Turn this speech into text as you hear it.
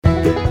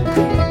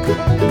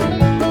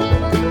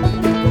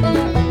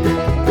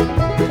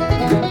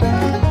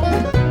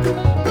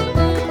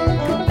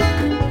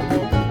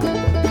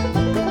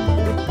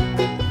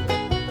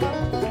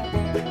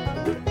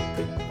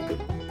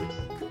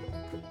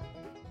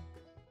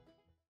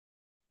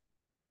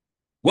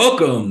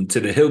Welcome to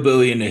the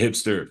Hillbilly and the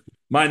Hipster.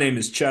 My name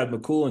is Chad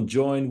McCool, and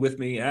joined with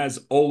me, as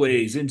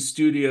always, in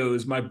studio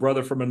is my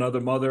brother from another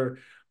mother,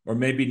 or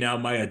maybe now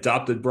my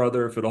adopted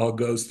brother, if it all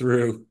goes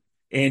through,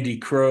 Andy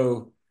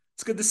Crow.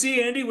 It's good to see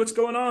you, Andy. What's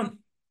going on?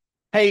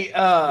 Hey,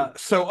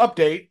 so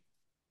update.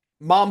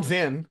 Mom's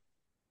in.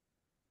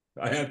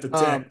 I have to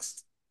Um,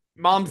 text.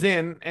 Mom's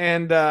in,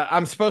 and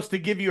I'm supposed to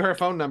give you her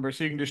phone number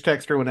so you can just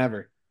text her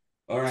whenever.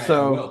 All right, I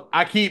So will.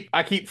 I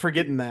keep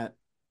forgetting that.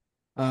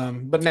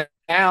 But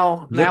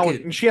now Look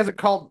at and she hasn't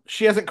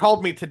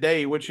called me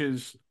today, which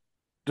is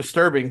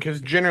disturbing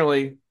because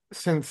generally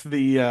since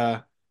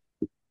the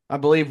I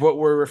believe what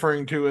we're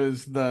referring to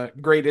as the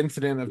great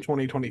incident of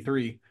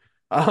 2023,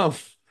 um,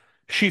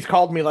 she's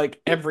called me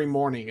like every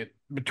morning at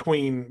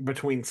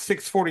between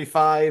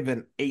 6:45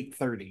 and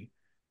 8:30.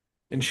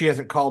 And she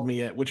hasn't called me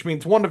yet, which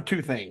means one of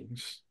two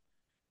things.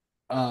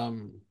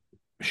 Um,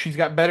 she's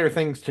got better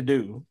things to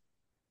do,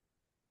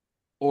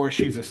 or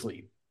she's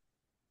asleep.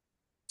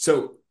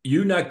 so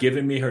you not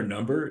giving me her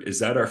number. Is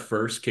that our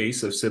first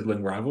case of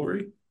sibling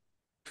rivalry?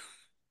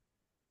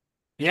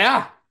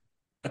 Yeah,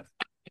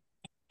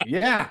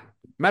 yeah.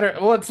 Matter.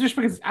 Well, it's just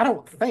because I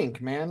don't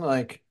think, man.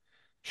 Like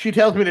she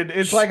tells me to.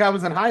 It's like I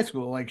was in high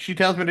school. Like she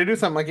tells me to do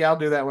something. Like yeah, I'll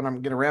do that when I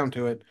get around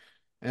to it,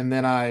 and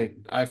then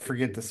I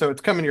forget to. So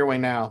it's coming your way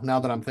now. Now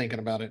that I'm thinking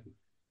about it.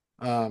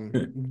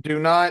 Do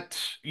not.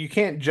 You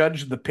can't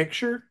judge the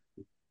picture.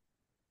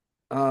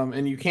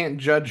 And you can't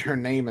judge her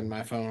name in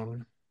my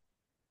phone.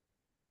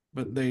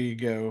 But there you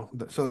go.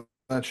 So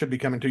that should be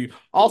coming to you.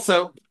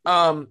 Also,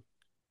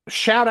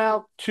 shout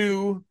out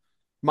to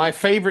my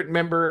favorite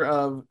member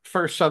of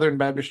First Southern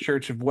Baptist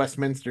Church of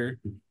Westminster,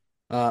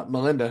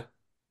 Melinda,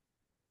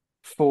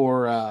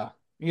 for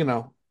you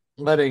know,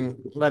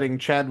 letting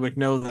Chadwick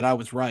know that I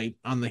was right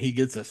on the he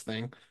gets us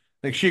thing.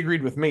 Like she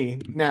agreed with me.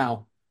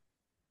 Now,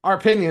 our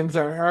opinions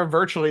are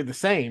virtually the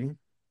same.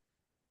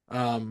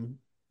 Um,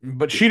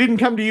 but she didn't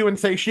come to you and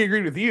say she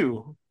agreed with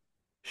you.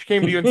 She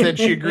came to you and said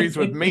she agrees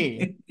with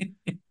me.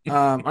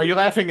 Are you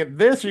laughing at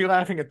this or are you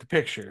laughing at the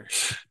picture?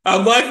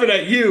 I'm laughing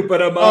at you,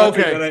 but I'm Oh,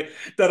 laughing okay.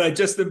 that I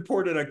just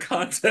imported a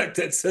contact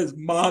that says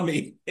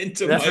 "mommy"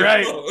 into That's my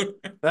right. phone.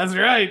 That's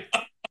right.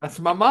 That's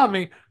my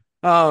mommy.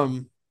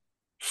 Um,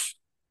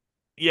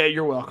 yeah,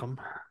 you're welcome.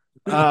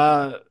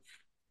 Uh,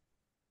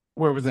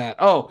 where was that?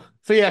 Oh,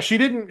 so yeah, she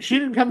didn't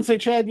come and say,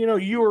 Chad,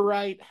 you were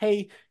right.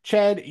 Hey,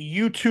 Chad,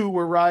 you two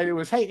were right. It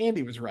was, hey,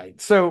 Andy was right.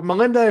 So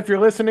Melinda, if you're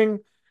listening,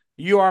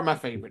 you are my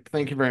favorite.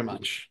 Thank you very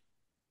much.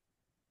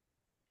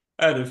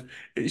 Out of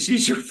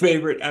She's your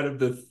favorite out of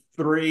the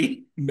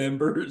three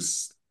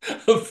members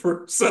of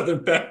First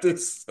Southern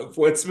Baptist of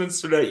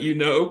Westminster that you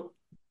know.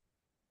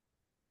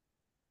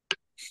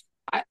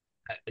 I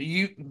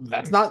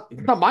that's not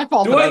my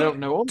fault Do that I I don't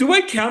know them. do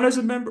I count as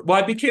a member? Well,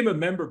 I became a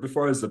member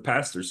before I was the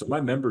pastor, so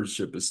my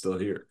membership is still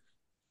here.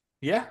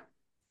 Yeah.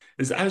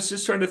 I was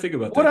just trying to think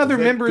about What that. other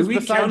Do members we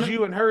count besides it?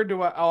 you and her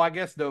do I? Oh, I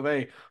guess Dove.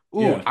 Ooh,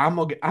 Yeah. I'm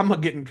gonna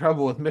get in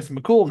trouble with Miss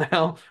McCool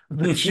now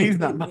that she's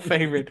not my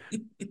favorite.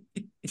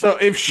 So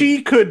if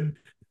she could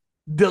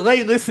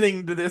delay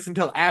listening to this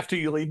until after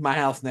you leave my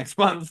house next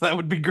month, that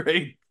would be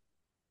great.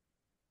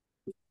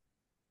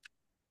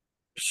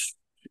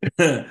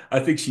 I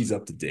think she's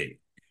up to date.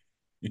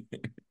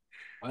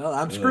 Well,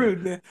 I'm Uh,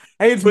 screwed.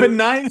 Hey, it's been but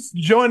nice.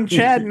 Join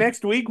Chad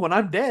next week when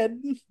I'm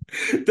dead.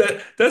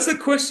 that's a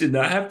question.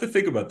 I have to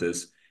think about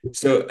this.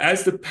 So,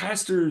 as the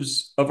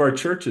pastors of our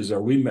churches,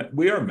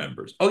 we are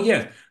members? Oh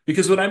yeah,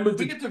 because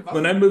We get to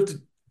when I vote. moved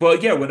to well,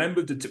 yeah, when I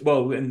moved to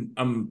well, and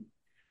I'm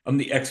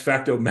the ex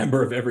facto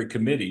member of every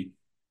committee.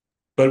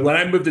 But when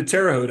I moved to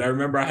Terre Haute, I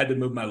remember I had to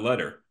move my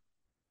letter.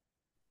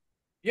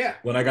 Yeah,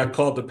 When I got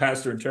called to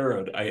pastor in Terre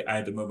Haute, I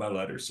had to move my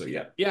letter. So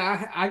yeah.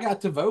 yeah, I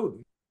got to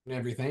vote and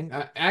everything.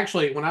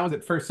 Actually, when I was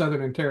at First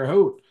Southern in Terre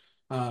Haute,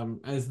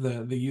 as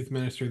the youth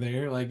minister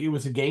there, like it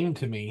was a game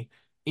to me.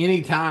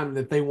 Anytime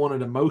that they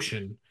wanted a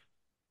motion,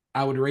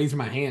 I would raise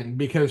my hand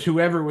because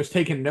whoever was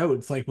taking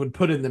notes, like, would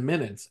put in the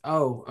minutes,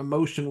 oh, a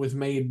motion was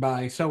made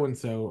by so and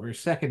so or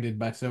seconded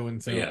by so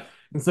and so. Yeah.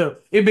 And so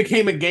it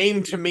became a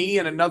game to me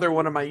and another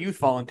one of my youth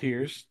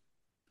volunteers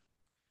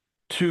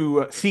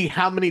to see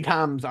how many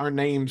times our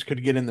names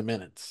could get in the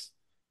minutes.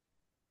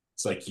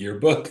 It's like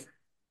yearbook.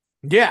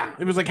 Yeah,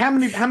 it was like how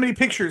many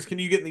pictures can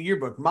you get in the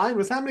yearbook? Mine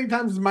was how many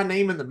times is my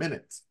name in the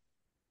minutes?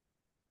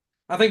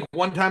 I think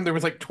one time there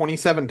was like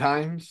 27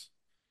 times.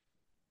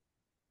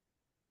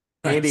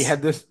 Andy Nice.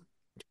 had this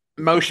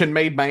motion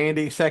made by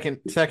Andy,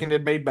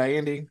 seconded made by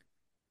Andy.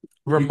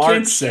 You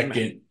can't Remarks.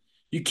 second.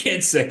 You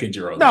can't second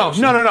your own No,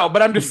 no, no, motion. no.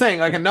 But I'm just saying,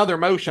 like another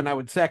motion, I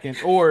would second.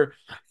 Or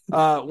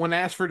when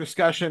asked for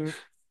discussion,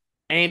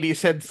 Andy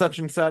said such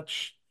and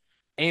such.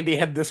 Andy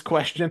had this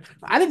question.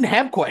 I didn't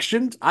have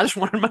questions. I just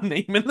wanted my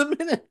name in the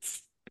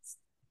minutes.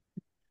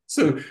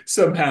 So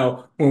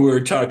somehow, when we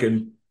were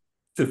talking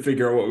to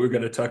figure out what we were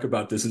going to talk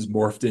about, this has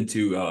morphed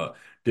into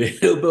the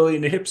Hillbilly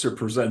and the Hipster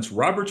presents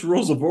Robert's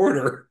Rules of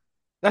Order,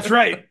 That's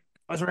right.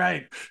 That's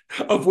right.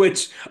 of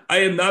which I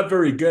am not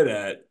very good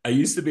at. I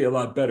used to be a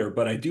lot better,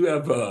 but I do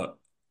have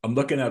I'm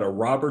looking at a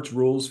Robert's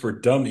Rules for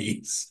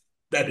Dummies.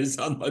 that is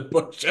on my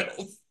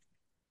bookshelf.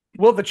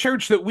 Well, the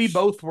church that we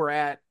both were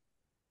at,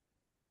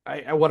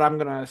 what I'm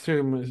gonna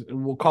assume is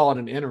we'll call it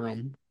an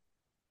interim.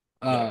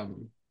 Yeah.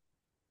 Um,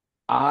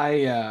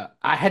 I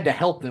had to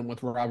help them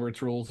with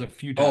Robert's rules a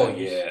few Oh times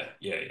yeah,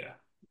 yeah, yeah.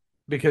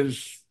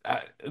 because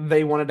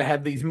they wanted to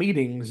have these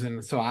meetings,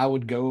 and so I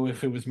would go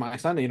if it was my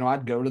Sunday.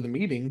 I'd go to the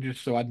meeting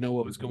just so I'd know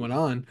what was going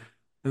on,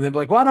 and they'd be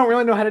like, "Well, I don't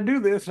really know how to do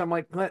this." And I'm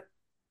like,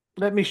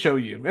 let me show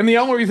you. And the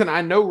only reason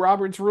I know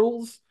Robert's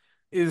rules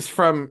is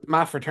from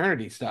my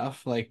fraternity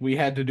stuff. Like we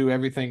had to do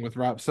everything with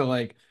Rob. So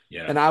like,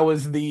 Yeah. and I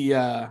was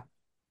the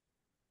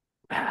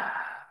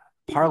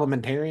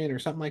parliamentarian or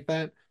something like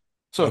that.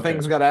 So if Okay.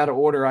 things got out of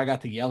order, I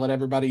got to yell at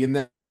everybody, and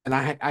then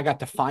I got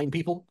to fine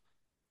people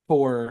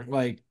for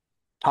like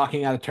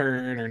talking out of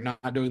turn or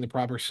not doing the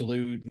proper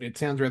salute. It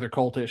sounds rather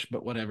cultish,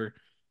 but whatever.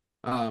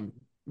 Um,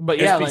 but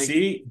yeah, like,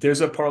 SBC,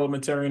 there's a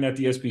parliamentarian at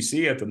the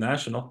SBC at the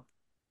National.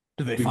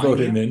 do they We fine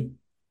vote him you? in.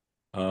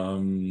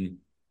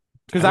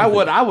 Because I don't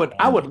think I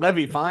fine would me.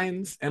 levy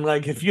fines, and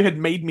like if you had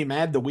made me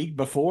mad the week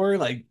before,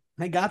 like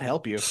may God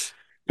help you,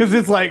 because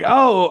it's like,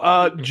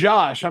 oh,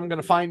 Josh, I'm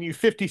gonna fine you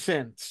 50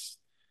 cents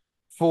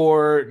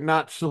for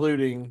not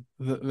saluting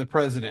the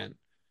president.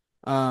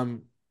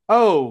 Um,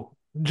 oh,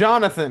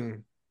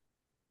 Jonathan,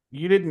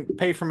 you didn't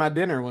pay for my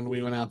dinner when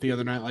we went out the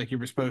other night like you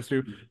were supposed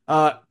to.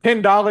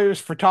 $10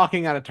 for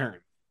talking out of turn.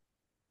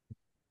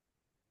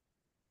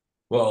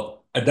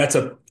 Well, that's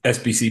a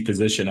SBC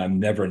position I'm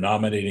never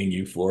nominating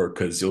you for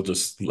because you'll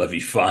just levy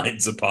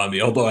fines upon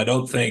me. Although I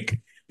don't think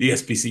the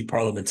SBC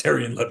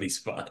parliamentarian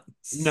levies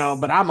No, fines.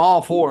 but I'm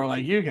all for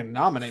like you can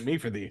nominate me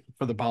for the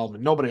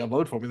parliament. Nobody will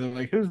vote for me. They're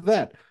like, who's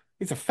that?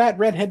 He's a fat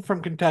redhead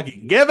from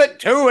Kentucky. Give it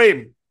to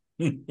him.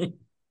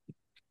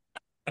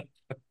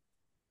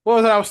 What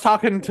was it? I was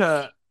talking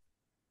to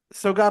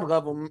so God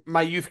love them,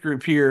 my youth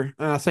group here.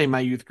 And I say my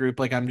youth group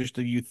like I'm just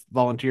a youth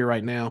volunteer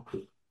right now.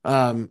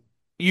 Um,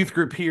 Youth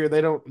group here,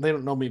 they don't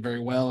know me very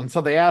well, and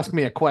so they asked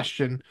me a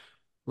question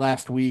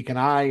last week, and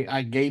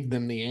I gave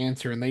them the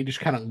answer, and they just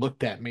kind of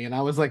looked at me, and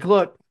I was like,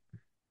 look,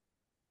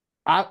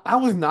 I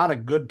was not a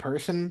good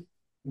person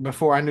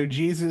before I knew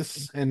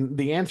Jesus, and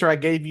the answer I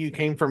gave you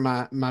came from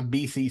my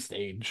BC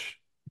stage.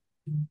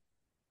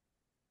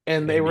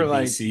 And they were Andy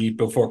like, BC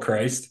before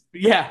Christ.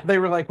 yeah, they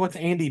were like, what's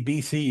Andy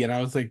BC? And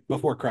I was like,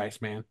 before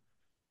Christ, man.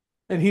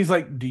 And he's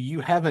like, do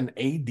you have an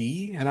AD?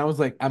 And I was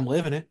like, I'm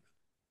living it.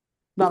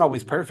 Not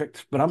always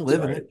perfect, but I'm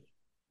living Right. it.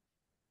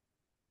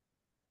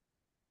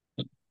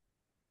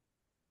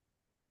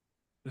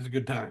 It's a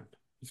good time.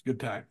 It's a good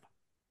time.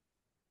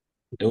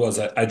 It was.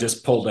 I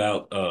just pulled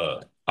out.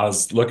 I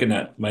was looking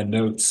at my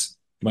notes,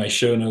 my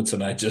show notes,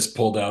 and I just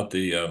pulled out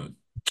the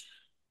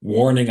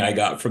warning I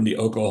got from the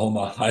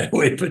Oklahoma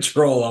Highway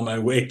Patrol on my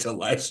way to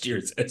last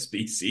year's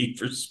SBC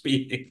for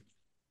speeding.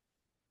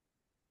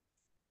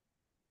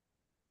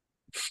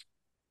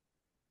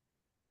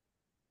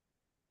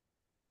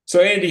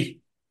 So,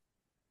 Andy,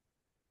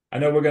 I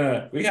know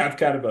we have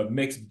kind of a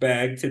mixed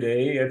bag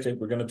today. I think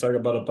we're gonna talk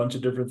about a bunch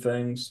of different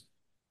things,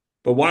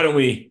 but why don't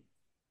we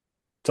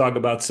talk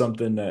about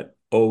something that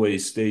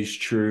always stays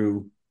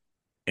true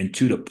and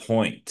to the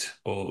point?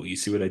 Oh, you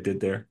see what I did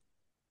there?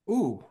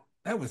 Ooh,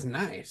 that was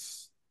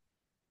nice.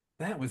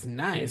 That was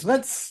nice.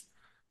 Let's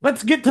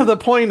get to the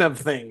point of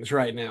things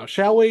right now,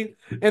 shall we?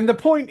 And the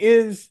point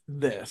is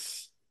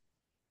this.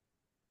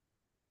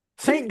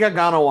 St.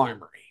 Gagano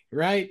Armory,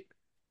 right?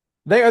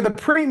 They are the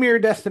premier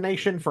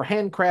destination for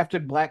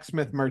handcrafted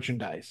blacksmith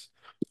merchandise.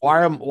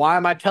 Why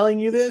am I telling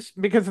you this?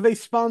 Because they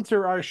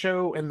sponsor our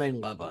show and they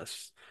love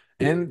us.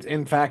 And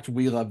in fact,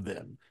 we love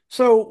them.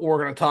 So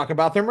we're going to talk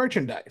about their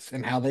merchandise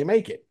and how they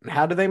make it. And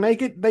how do they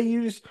make it? They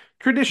use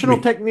traditional We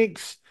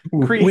techniques we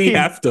created.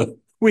 have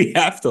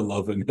to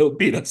love him. He'll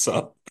beat us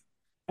up.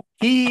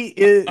 He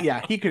is,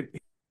 yeah, he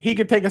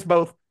could take us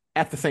both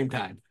at the same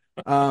time,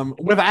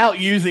 without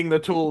using the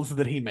tools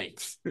that he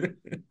makes.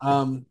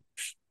 Um,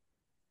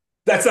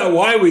 That's not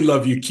why we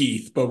love you,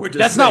 Keith, but we're just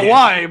That's not saying.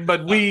 why,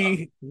 but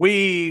we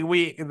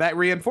that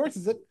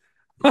reinforces it.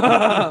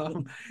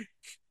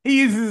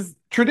 He uses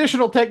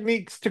traditional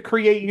techniques to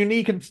create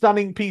unique and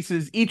stunning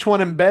pieces, each one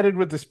embedded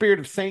with the spirit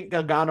of Saint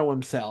Galgano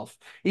himself.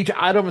 Each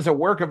item is a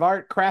work of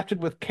art crafted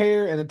with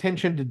care and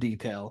attention to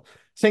detail.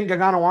 Saint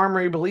Galgano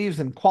Armory believes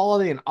in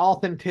quality and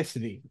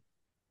authenticity.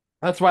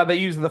 That's why they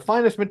use the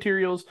finest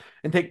materials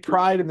and take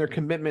pride in their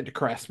commitment to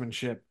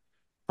craftsmanship.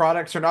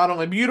 Products are not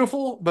only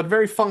beautiful, but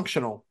very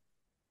functional.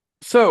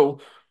 So,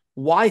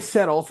 why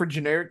settle for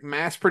generic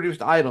mass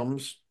produced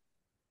items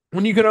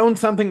when you can own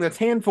something that's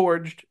hand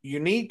forged,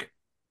 unique,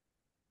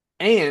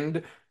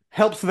 and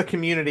helps the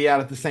community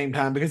out at the same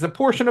time? Because a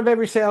portion of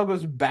every sale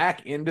goes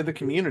back into the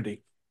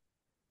community.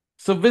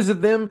 So,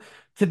 visit them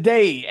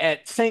today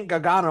at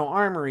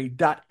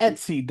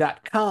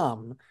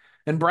stgaganoarmory.etsy.com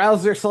and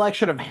browse their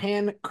selection of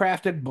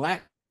handcrafted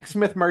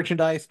blacksmith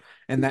merchandise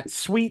and that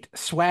sweet,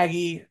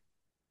 swaggy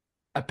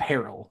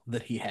apparel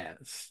that he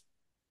has.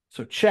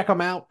 So, check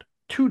them out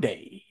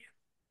today.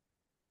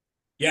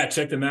 Yeah,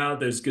 check them out.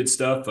 There's good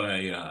stuff.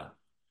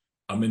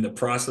 I'm in the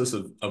process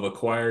of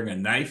acquiring a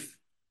knife.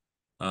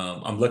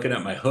 I'm looking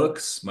at my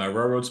hooks, my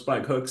railroad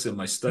spike hooks in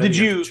my Did study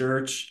at the you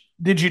church.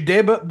 did you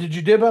dib up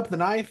the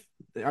knife?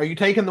 Are you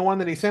taking the one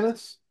that he sent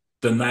us?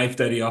 The knife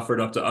that he offered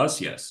up to us,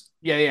 yes.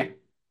 Yeah, yeah.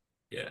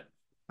 Yeah.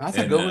 That's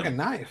a And good looking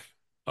knife.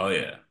 oh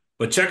yeah.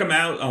 But check him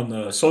out on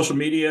the social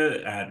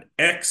media at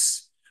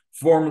X,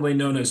 formerly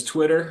known as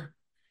Twitter,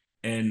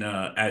 and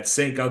at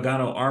St.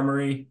 Galgano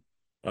Armory.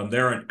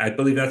 I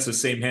believe that's the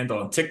same handle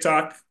on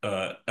TikTok.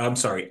 I'm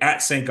sorry,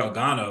 at St.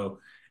 Galgano.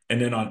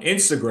 And then on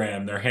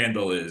Instagram, their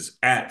handle is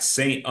at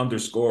Saint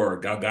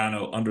underscore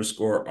Galgano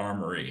underscore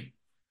Armory.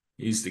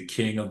 He's the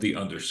king of the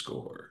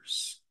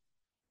underscores.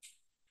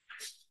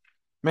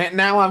 Man,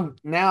 now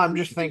I'm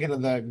just thinking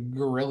of the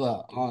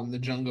gorilla on the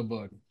Jungle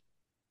Book.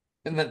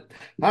 And then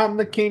I'm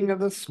the king of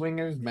the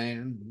swingers,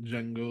 man.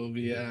 Jungle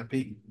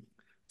VIP.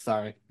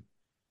 Sorry.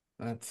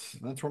 That's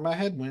where my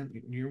head went.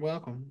 You're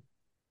welcome.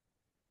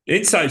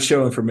 Inside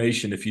show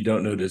information, if you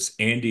don't know this,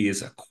 Andy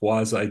is a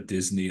quasi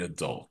Disney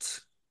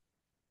adult.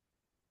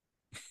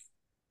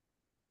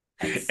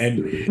 And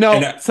and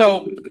No,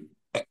 so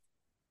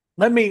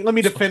let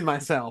me defend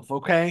myself,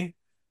 okay?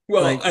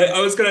 well, Like,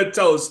 I was gonna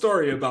tell a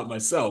story about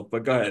myself,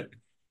 but go ahead.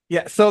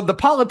 yeah, so the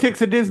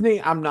politics of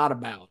Disney, I'm not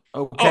about,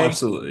 Oh, okay?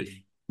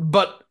 absolutely.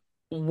 But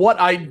what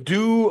I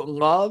do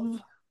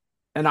love,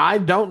 and I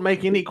don't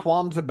make any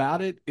qualms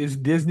about it, is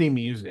Disney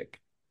music.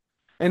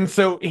 And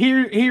so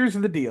here's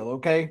the deal,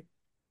 okay?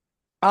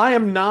 I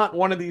am not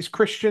one of these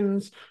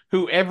Christians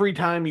who every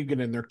time you get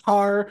in their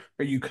car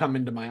or you come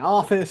into my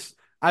office,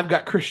 I've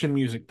got Christian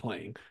music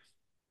playing.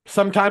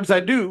 Sometimes I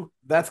do.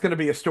 That's going to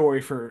be a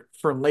story for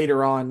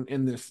later on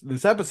in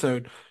this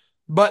episode.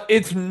 But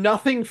it's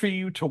nothing for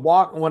you to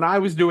walk. When I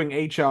was doing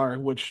HR,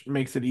 which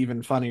makes it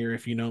even funnier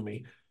if you know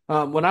me,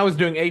 when I was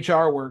doing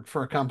HR work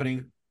for a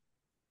company,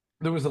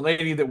 there was a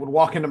lady that would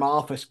walk into my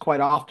office quite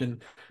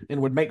often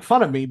and would make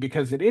fun of me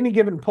because at any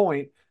given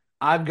point,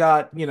 I've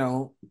got,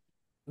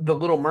 the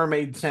Little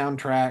Mermaid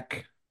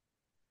soundtrack,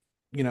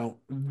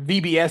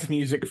 VBS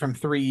music from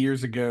 3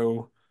 years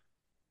ago,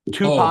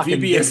 Oh, Tupac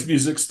and VBS Big.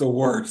 music's the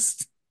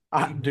worst.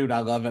 Dude, I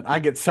love it. I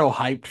get so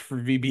hyped for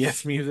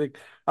VBS music.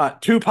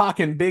 Tupac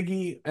and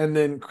Biggie, and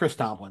then Chris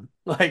Tomlin.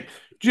 Like,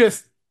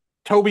 just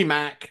Toby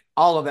Mac,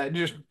 all of that.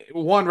 Just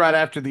one right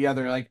after the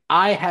other. Like,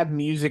 I have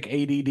music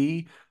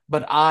ADD,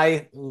 but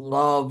I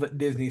love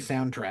Disney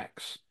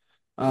soundtracks.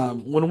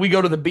 When we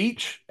go to the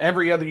beach,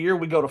 every other year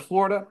we go to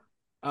Florida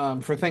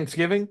for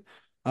Thanksgiving.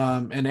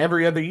 And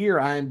every other year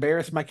I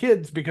embarrass my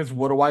kids because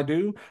what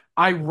do?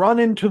 I run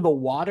into the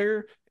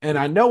water and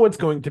I know it's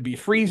going to be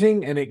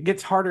freezing and it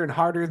gets harder and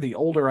harder the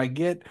older I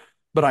get,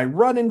 but I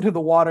run into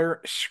the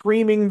water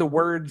screaming the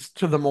words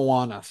to the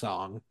Moana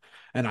song.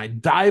 And I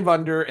dive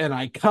under and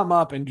I come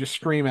up and just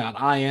scream out,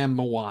 I am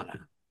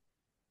Moana.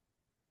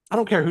 I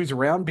don't care who's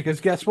around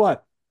because guess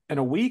what? In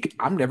a week,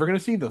 I'm never going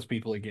to see those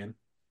people again.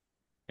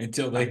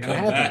 Until they Not going to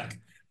come happen back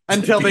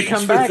to the until they beach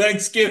come for back.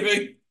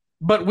 Thanksgiving,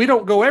 But we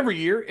don't go every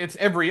year, it's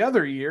every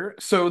other year.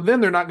 So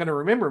then they're not going to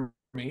remember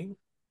me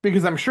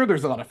because I'm sure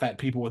there's a lot of fat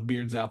people with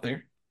beards out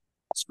there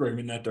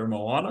screaming that they're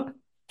Moana.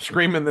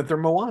 screaming that they're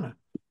Moana.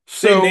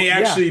 They So may yeah,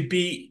 actually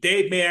be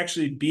they may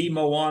actually be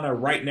Moana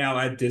right now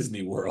at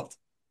Disney World.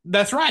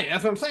 that's right.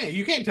 That's what I'm saying.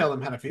 You can't tell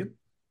them how to feel.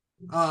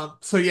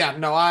 So yeah,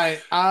 no,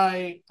 I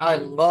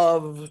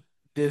love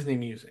Disney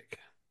music.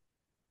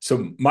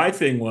 So my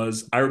thing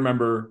was, I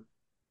remember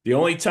the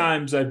only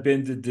times I've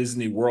been to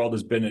Disney World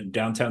has been at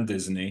downtown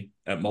Disney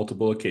at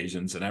multiple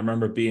occasions, and I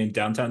remember being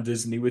downtown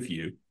Disney with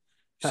you.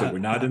 So we're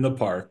not in the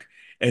park.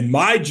 And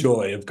my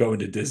joy of going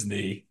to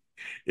Disney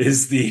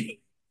is the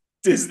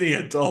Disney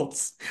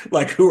adults,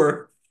 like who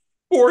are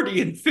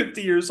 40 and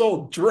 50 years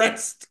old,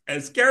 dressed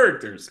as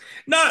characters,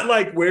 not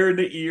like wearing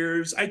the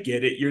ears. I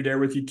get it. You're there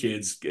with your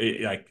kids.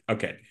 Like,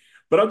 okay.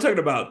 But I'm talking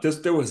about this.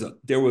 There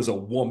was a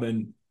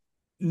woman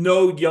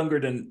no younger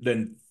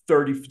than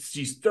 30.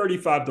 She's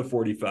 35 to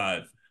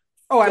 45,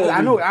 Oh,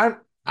 I know. fully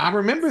I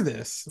remember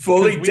this because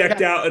fully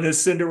decked out in a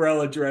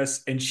Cinderella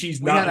dress, and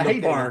she's we not had in a the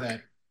heyday with park.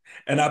 that.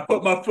 And I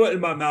put my foot in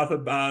my mouth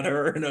about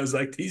her, and I was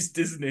like, "These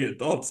Disney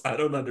adults, I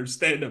don't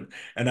understand them."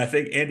 And I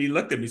think Andy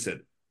looked at me and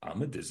said,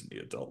 "I'm a Disney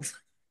adult,"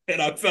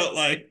 and I felt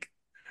like,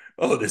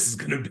 "Oh, this is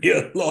going to be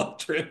a long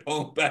trip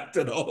home back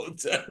to the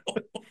hotel."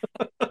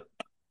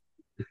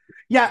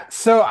 Yeah,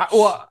 so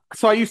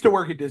I used to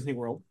work at Disney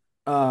World.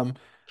 Um,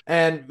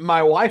 and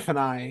my wife and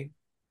I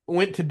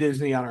went to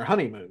Disney on our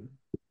honeymoon.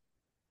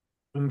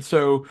 And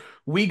so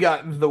we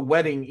got the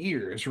wedding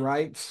ears,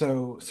 right?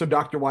 So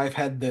Dr. Wife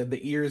had the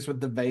ears with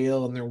the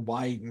veil and they're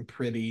white and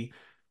pretty.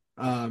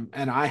 And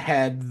I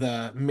had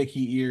the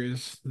Mickey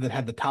ears that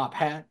had the top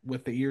hat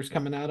with the ears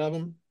coming out of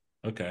them.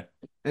 Okay,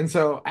 And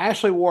so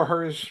Ashley wore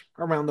hers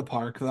around the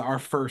park our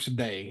first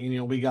day.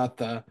 We got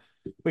the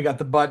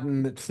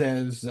button that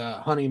says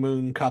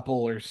honeymoon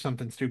couple or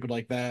something stupid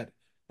like that.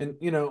 And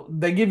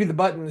they give you the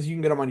buttons, you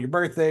can get them on your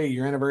birthday,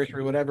 your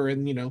anniversary, whatever.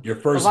 And your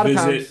a first lot of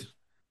visit, times,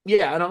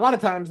 yeah, and a lot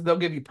of times they'll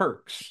give you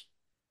perks,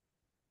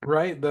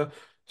 right? The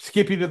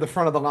skip you to the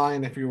front of the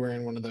line if you're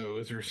wearing one of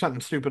those or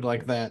something stupid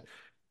like that.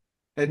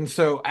 And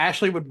so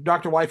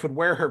Dr. Wife would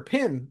wear her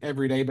pin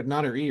every day, but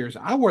not her ears.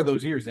 I wore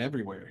those ears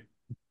everywhere.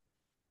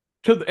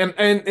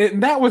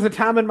 And that was a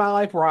time in my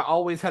life where I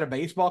always had a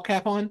baseball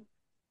cap on.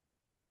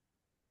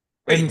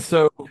 And Wait,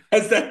 so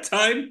has that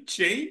time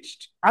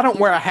changed? I don't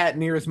wear a hat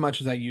near as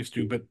much as I used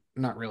to, but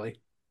not really.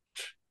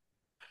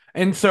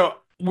 And so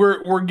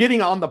we're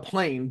getting on the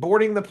plane,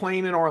 boarding the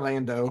plane in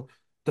Orlando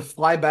to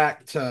fly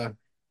back to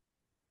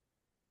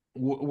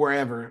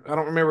wherever. I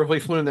don't remember if we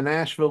flew into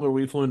Nashville or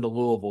we flew into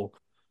Louisville.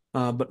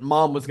 But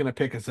mom was going to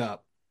pick us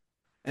up.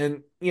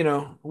 And,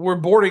 we're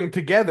boarding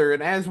together.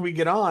 And as we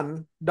get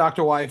on,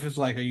 Dr. Wife is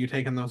like, "Are you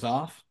taking those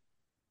off?"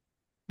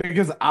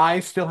 Because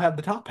I still have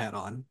the top hat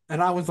on.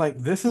 And I was like,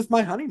 "This is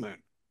my honeymoon.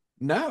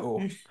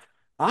 No,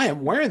 I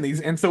am wearing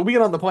these." And so we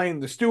get on the plane,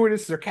 the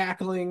stewardesses are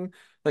cackling.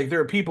 Like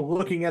there are people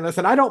looking at us,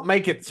 and I don't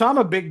make it. So I'm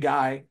a big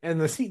guy,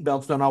 and the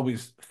seatbelts don't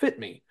always fit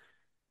me.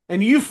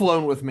 And you've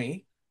flown with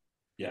me.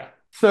 Yeah.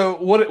 So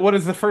what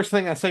is the first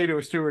thing I say to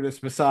a stewardess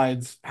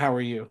besides "How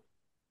are you"?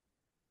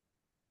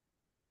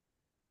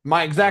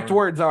 My All exact right.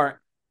 words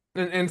are,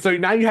 and so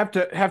now you have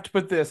to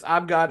put this.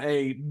 I've got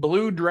a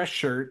blue dress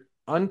shirt,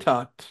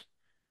 untucked,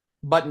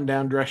 button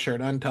down dress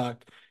shirt,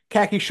 untucked,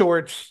 khaki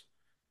shorts,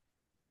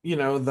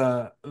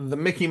 the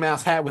Mickey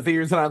Mouse hat with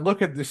ears, and I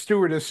look at the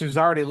stewardess who's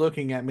already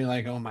looking at me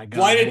like, "Oh my God,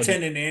 Flight what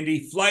did attendant, Andy.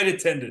 Flight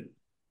attendant.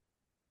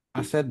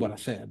 I said what I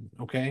said,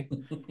 okay?"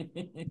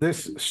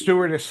 This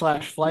stewardess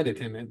slash flight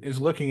attendant is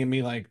looking at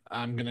me like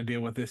I'm gonna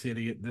deal with this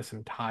idiot this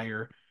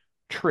entire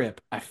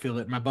trip. I feel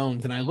it in my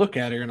bones. And I look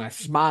at her and I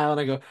smile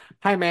and I go,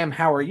 "Hi, ma'am,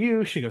 how are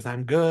you?" She goes,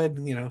 "I'm good,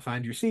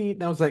 find your seat."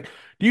 And I was like,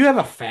 "Do you have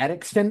a fat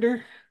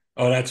extender?"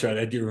 Oh, that's right.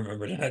 I do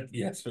remember that.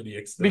 Yes, for the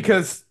extender.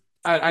 Because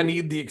I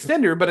need the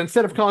extender, but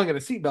instead of calling it a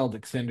seatbelt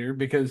extender,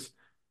 because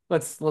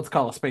let's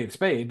call a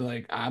spade.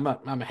 Like I'm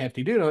a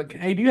hefty dude. I'm like,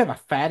 "Hey, do you have a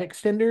fat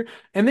extender?"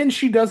 And then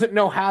she doesn't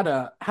know how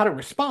to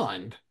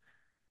respond.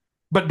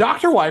 But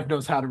Dr. Wife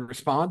knows how to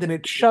respond, and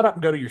it's "Shut up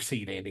and go to your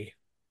seat, Andy."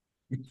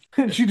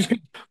 And she just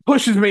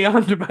pushes me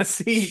onto my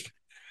seat.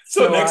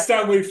 So So next I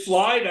time we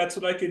fly, that's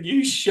what I can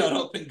use. Shut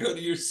up and go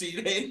to your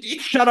seat, Andy.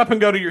 shut up and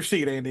go to your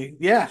seat, Andy.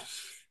 Yeah,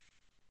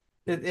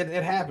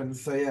 it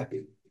happens. So yeah,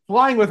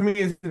 flying with me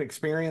is an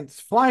experience.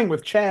 Flying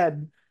with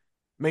Chad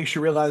makes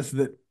you realize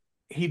that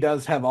he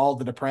does have all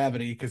the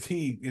depravity because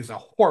he is a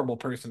horrible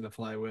person to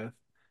fly with.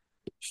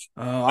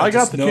 I I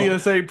got just the know.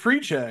 TSA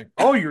pre-check.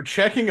 Oh, you're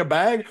checking a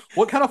bag?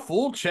 What kind of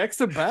fool checks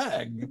a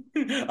bag?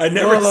 I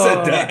never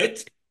said Uh,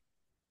 that.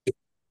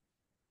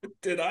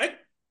 Did I?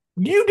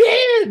 you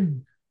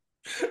did.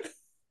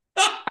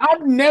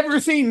 I've never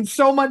seen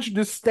so much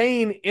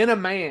disdain in a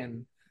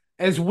man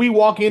as we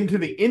walk into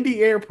the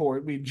Indy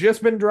airport. We've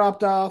just been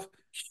dropped off,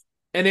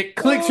 and it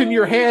clicks in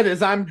your Oh, head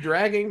as I'm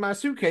dragging my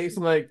suitcase,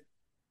 like,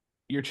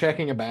 "You're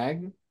checking a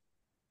bag?"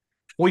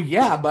 Well,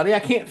 yeah, buddy, I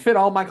can't fit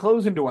all my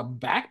clothes into a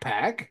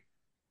backpack.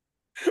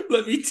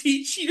 let me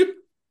teach you.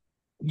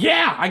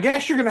 Yeah, I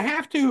guess you're gonna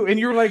have to. And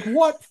you're like,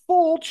 "What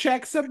fool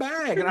checks a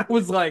bag?" And I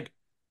was like,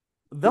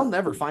 "They'll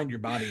never find your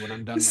body when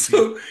I'm done with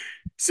you."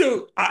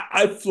 So,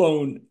 I've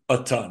flown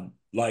a ton.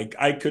 Like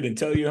I couldn't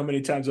tell you how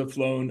many times I've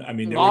flown. I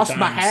mean, there were Lost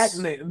my hat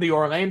in times. the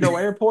Orlando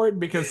airport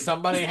because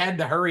somebody had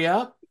to hurry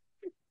up.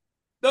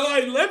 No,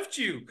 I left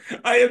you.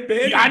 I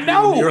Yeah, I abandoned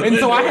you in the know. And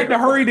so I Orlando had to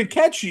hurry to airport.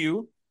 catch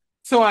you.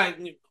 So I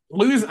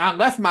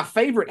left my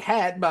favorite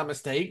hat by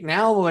mistake.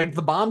 Now like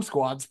the bomb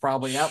squad's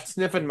probably out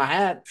sniffing my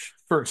hat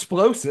for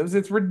explosives.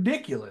 It's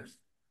ridiculous.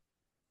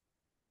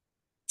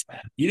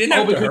 You didn't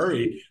All have to because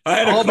hurry. I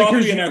had a all coffee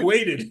because and you I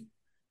waited.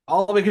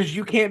 all because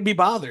you can't be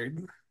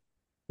bothered.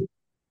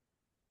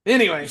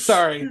 Anyway,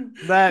 sorry.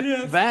 That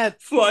Yeah,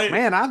 that flight.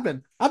 man, I've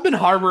been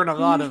harboring a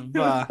lot of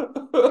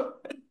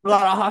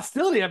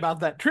hostility about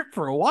that trip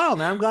for a while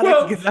now. I'm glad I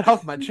can Well, get that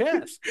off my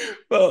chest.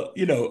 well,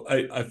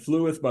 I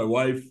flew with my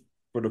wife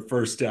for the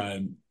first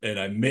time, and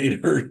I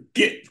made her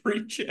get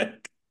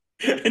pre-check,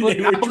 and Look,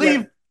 they I were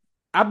believe dressed.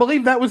 I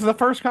believe that was the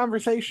first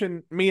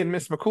conversation me and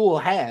Miss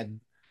McCool had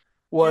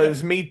Yeah,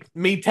 was me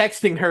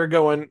texting her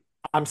going,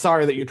 "I'm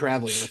sorry that you're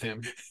traveling with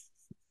him."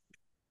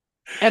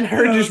 And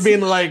her and I just was.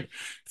 being like,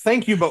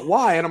 "Thank you, but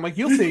why?" And I'm like,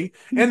 "You'll see."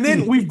 And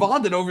then we've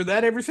bonded over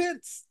that ever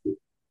since.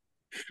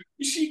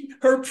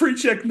 Her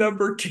pre-check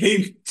number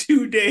came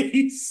 2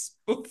 days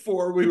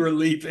before we were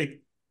leaving,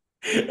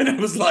 and I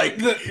was like,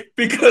 The,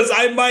 because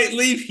I might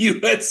leave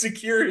you at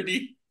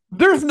security.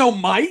 there's no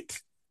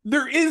might.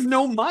 There is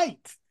no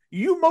might.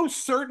 You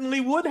most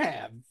certainly would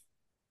have.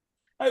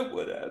 I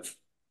would have.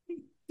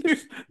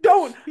 There's,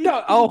 don't.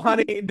 Oh,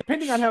 honey,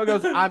 depending on how it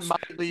goes, I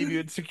might leave you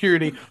at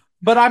security,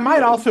 but I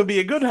might No, also be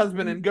a good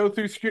husband and go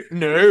through security.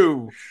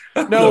 No,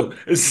 no, no,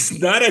 it's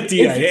not at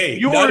it's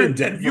DIA, not in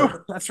you're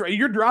Denver. that's right.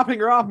 You're dropping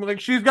her off. I'm like,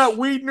 "She's got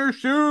weed in her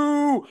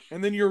shoe,"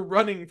 and then you're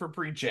running for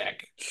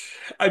pre-check.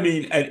 I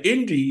mean, at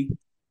Indy,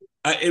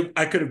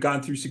 I could have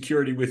gone through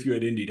security with you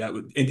at Indy. That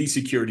would Indy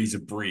security is a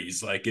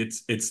breeze. Like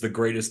it's the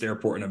greatest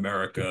airport in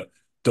America.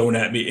 Don't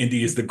at me.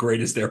 Indy is the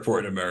greatest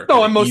airport in America,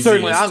 No, and the most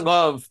certainly, I easiest.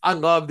 love I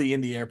love the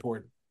Indy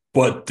airport.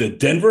 But the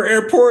Denver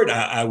airport,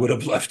 I would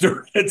have left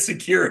her at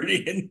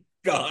security.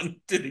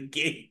 gone to the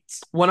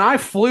gates. When I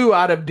flew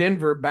out of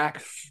Denver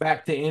back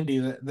to Indy,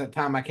 that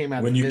time I came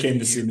out to When you came visit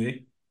to see you,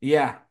 me.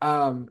 yeah,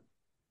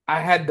 I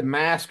had the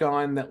mask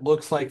on that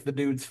looks like the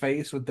dude's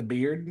face with the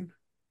beard,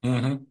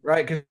 Hmm.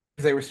 right? Because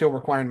they were still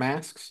requiring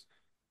masks.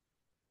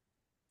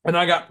 And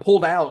I got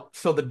pulled out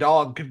so the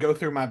dog could go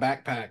through my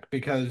backpack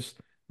because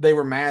they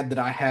were mad that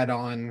I had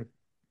on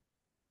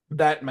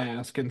that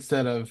mask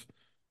instead of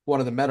one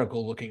of the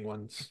medical looking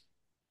ones.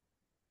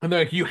 And they're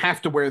like, you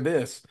have to wear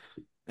this.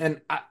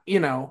 And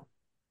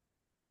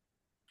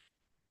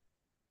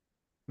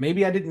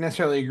maybe I didn't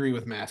necessarily agree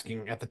with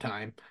masking at the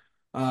time.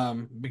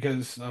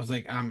 Because I was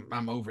like,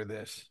 I'm over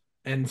this.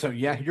 And so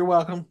yeah, you're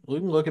welcome. You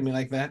can look at me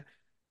like that.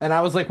 And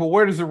I was like, well,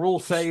 where does the rule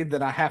say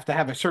that I have to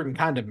have a certain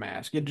kind of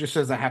mask? It just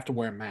says I have to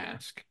wear a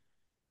mask.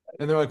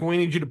 And they're like, we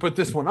need you to put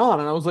this one on.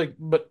 And I was like,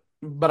 but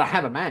I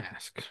have a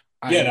mask.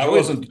 I Yeah,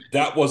 enjoy this.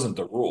 that wasn't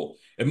the rule.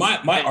 And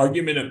my And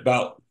argument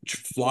about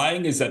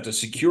flying is that the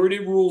security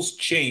rules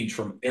change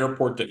from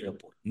airport to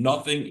airport.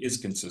 Nothing is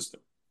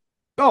consistent.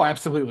 oh,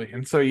 absolutely.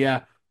 And so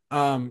yeah.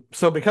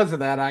 So because of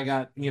that, I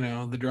got,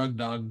 the drug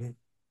dog.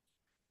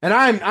 And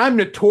I'm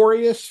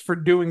notorious for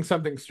doing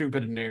something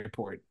stupid in the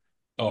airport.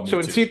 Oh, me So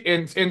in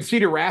too.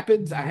 Cedar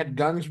Rapids, I had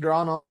guns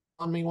drawn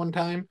on me one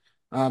time.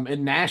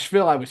 In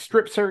Nashville, I was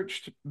strip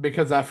searched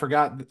because I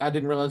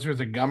didn't realize there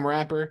was a gum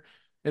wrapper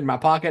in my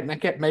pocket, and I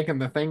kept making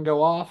the thing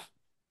go off.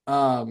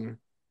 Um,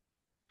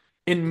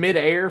 in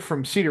midair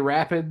from Cedar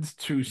Rapids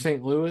to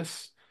St.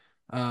 Louis,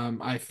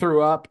 I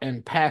threw up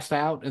and passed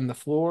out in the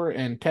floor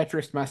and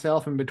Tetrised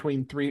myself in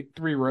between three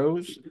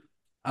rows.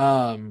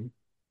 Um,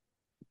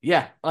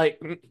 yeah,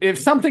 like if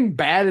something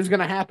bad is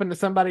gonna happen to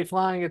somebody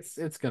flying,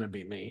 it's gonna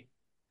be me.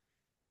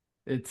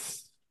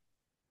 It's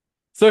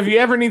So if you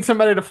ever need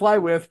somebody to fly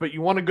with, but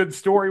you want a good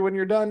story when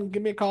you're done,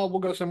 give me a call. We'll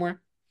go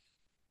somewhere.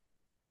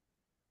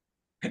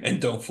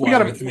 And don't We fly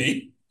with gotta,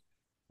 me.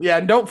 yeah,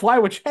 and don't fly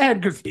with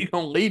Chad because he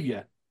don't leave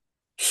you.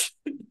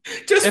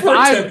 Just If for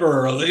I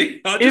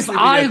temporarily. I'll just if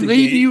leave you I at the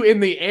leave you gate. in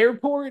the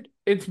airport,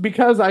 it's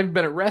because I've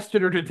been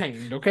arrested or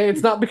detained. Okay,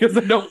 it's not because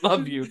I don't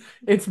love you.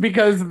 It's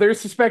because they're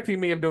suspecting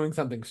me of doing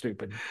something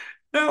stupid.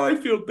 Now I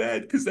feel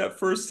bad because that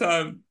first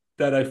time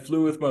that I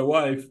flew with my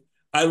wife,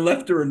 I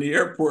left her in the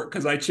airport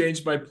because I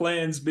changed my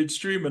plans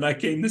midstream and I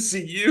came to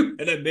see you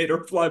and I made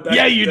her fly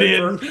Yeah, back to you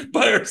Denver did.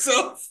 by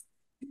herself.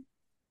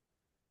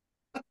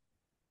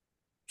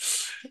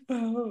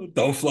 Oh,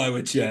 don't fly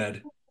with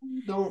Chad.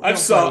 Don't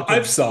fly with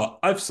him.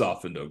 I've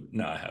softened over.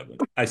 No, I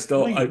haven't.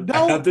 Please I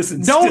have don't this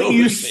don't instilled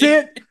you in me.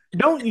 sit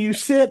don't you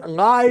sit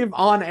live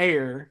on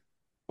air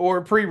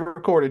or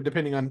pre-recorded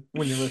depending on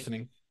when you're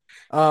listening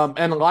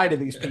and lie to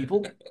these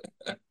people.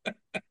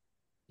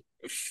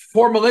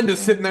 Poor Melinda's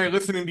sitting there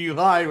listening to you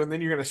lie, and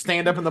then you're going to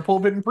stand up in the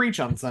pulpit and preach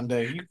on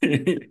Sunday.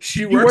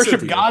 She You works at worship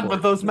the God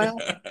with airport. those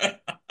mouths.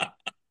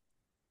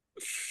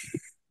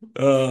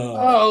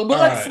 Oh, but All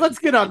let's right. let's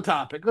get on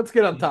topic. Let's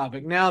get on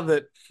topic now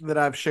that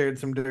I've shared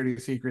some dirty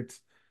secrets.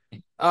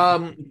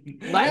 And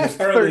Last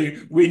third,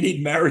 apparently, we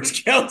need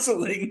marriage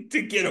counseling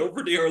to get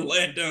over the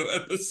Orlando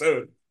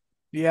episode.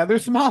 yeah,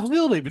 there's some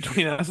hostility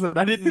between us that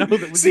I didn't know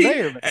that was See,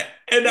 there, but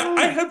and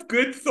I oh, have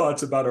good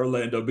thoughts about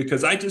Orlando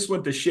because I just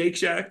went to Shake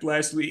Shack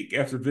last week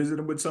after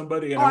visiting with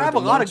somebody, and I I went have to a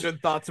lot of lunch.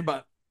 good thoughts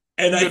about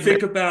And I good things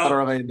think about about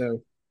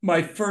Orlando.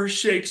 my first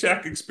Shake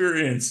Shack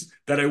experience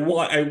that I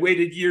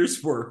waited years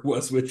for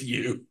was with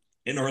you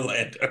in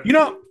Orlando. You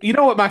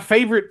know what my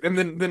favorite, and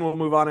then we'll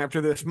move on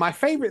after this. My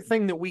favorite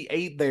thing that we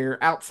ate there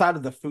outside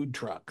of the food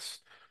trucks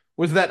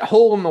was that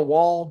hole in the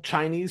wall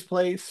Chinese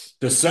place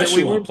The that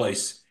we Szechuan went.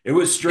 place, it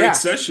was straight Yeah,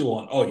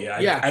 Szechuan. Oh yeah,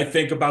 yeah. I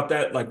think about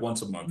that like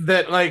once a month.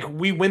 That like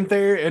we went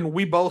there and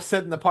we both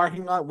said in the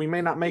parking lot we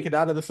may not make it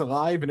out of this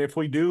alive, and if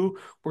we do,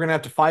 we're gonna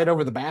have to fight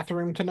over the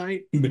bathroom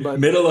tonight. But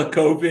Middle of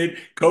COVID.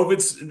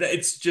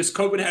 It's just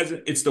COVID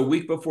hasn't, it's the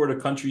week before the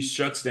country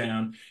shuts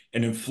down.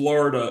 And in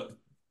Florida,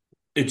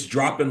 it's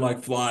dropping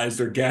like flies.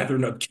 They're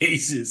gathering up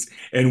cases.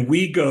 And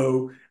we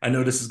go, I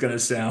know this is going to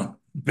sound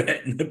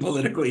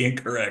politically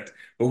incorrect,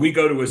 but we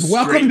go to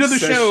welcome to the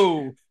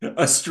show.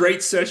 a straight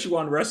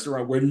Szechuan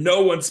restaurant where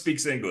no one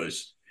speaks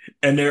English.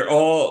 And they're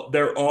all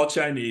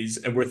Chinese.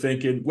 And we're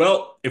thinking,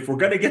 well, if we're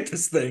going to get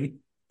this thing,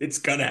 it's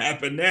going to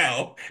happen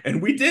now.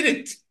 And we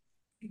didn't.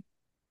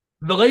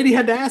 The lady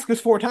had to ask us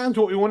 4 times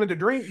what we wanted to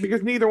drink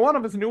because neither one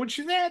of us knew what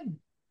she said.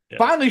 Yeah.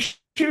 Finally, she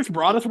just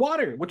brought us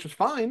water, which was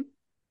fine.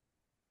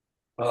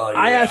 Oh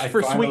I yeah, asked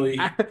for sweet.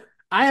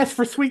 I asked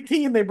for sweet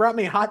tea, and they brought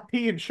me hot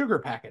tea and sugar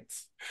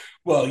packets.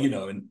 well,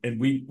 and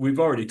we've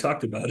already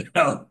talked about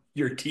how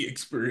your tea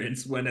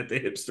experience went at the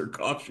hipster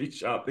coffee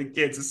shop in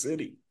Kansas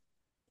City.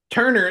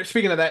 Turner,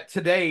 speaking of that,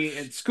 today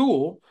at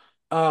school,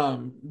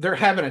 they're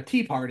having a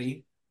tea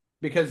party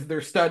because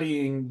they're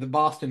studying the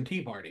Boston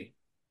Tea Party.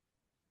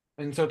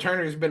 And so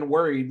Turner's been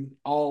worried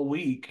all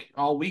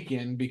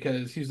weekend,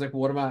 because he's like,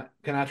 "What am I?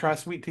 Can I try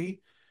sweet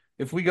tea?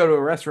 If we go to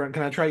a restaurant,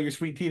 can I try your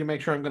sweet tea to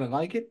make sure I'm going to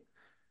like it?"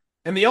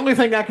 And the only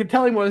thing I could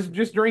tell him was,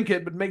 "Just drink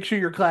it, but make sure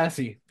you're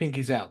classy.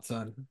 Pinky's out,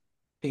 son.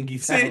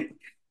 Pinky's out."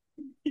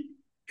 See,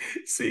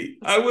 see,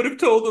 I would have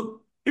told him.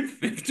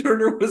 If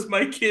Turner was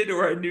my kid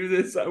or I knew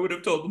this, I would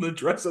have told him to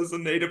dress as a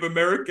Native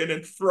American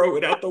and throw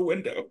it out the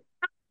window.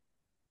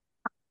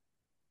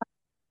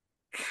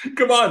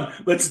 Come on,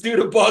 let's do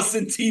the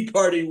Boston Tea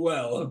Party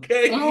well,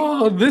 okay?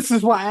 Oh, this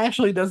is why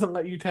Ashley doesn't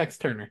let you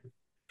text Turner.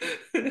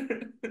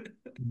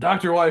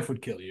 Dr. Wife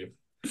would kill you.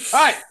 All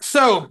right,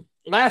 so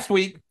last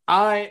week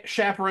I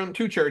chaperoned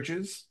two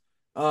churches.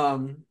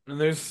 And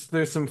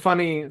there's some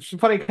funny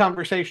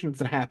conversations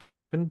that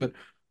happened, but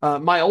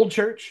my old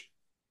church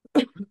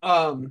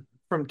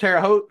from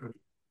Terre Haute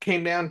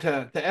came down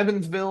to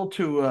Evansville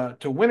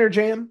to Winter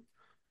Jam.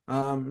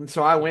 And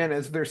so I went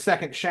as their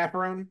second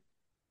chaperone.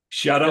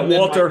 Shout out And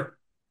then my Walter.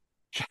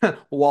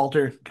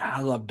 Walter, God,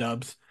 I love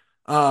Dubs.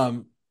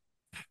 Um,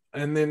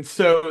 and then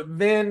so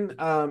then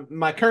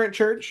my current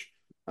church,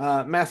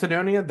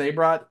 Macedonia, they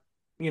brought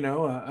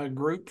a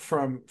group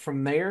from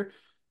there,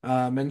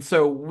 and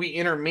so we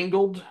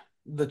intermingled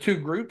the two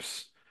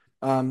groups.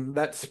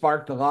 That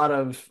sparked a lot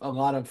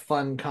of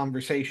fun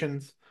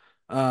conversations.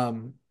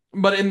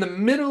 But in the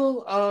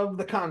middle of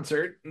the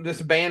concert,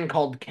 this band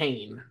called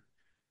Kane.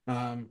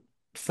 Um,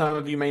 some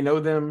of you may know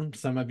them,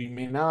 some of you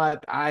may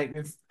not.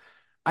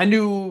 I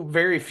knew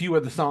very few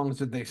of the songs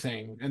that they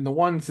sang, and the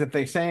ones that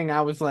they sang,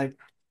 I was like,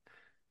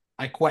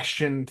 I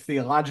questioned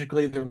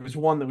theologically. There was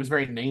one that was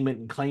very name it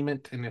and claim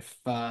it, and if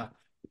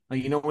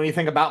you know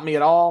anything about me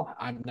at all,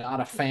 I'm not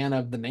a fan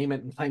of the name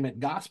it and claim it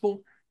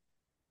gospel.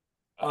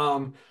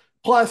 Um,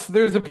 Plus,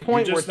 there's a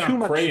You're point where just too not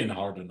much. praying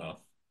hard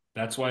enough.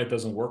 That's why it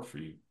doesn't work for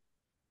you.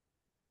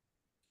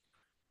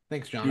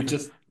 Thanks, You're Jonathan.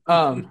 just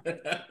Um,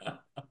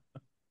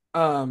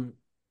 um,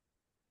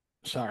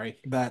 Sorry,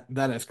 that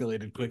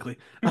escalated quickly.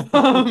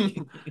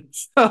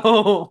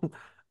 So,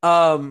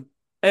 um,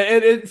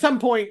 at some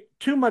point,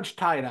 too much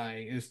tie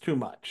dye is too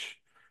much,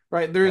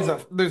 right? There's a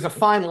Oh, there's a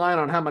fine line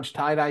on how much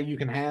tie dye you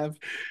can have.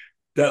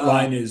 that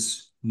line Um,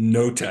 is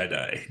no tie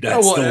dye.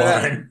 oh That's well, the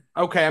line.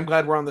 okay. I'm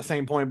glad we're on the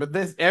same point. But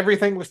this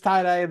everything was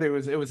tie dye. It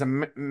was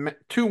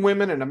two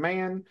women and a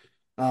man,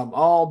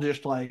 all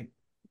just like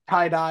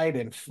tie dyed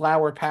and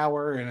flower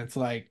power, and it's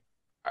like,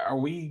 are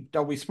we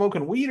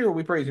smoking weed or are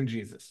we praising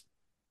Jesus?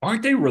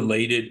 Aren't they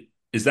related?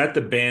 Is that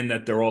the band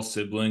that they're all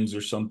siblings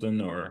or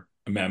something? Or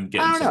I mean, I'm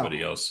getting I don't know.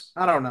 somebody else.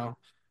 I don't know.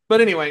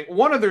 But anyway,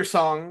 one of their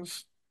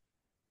songs,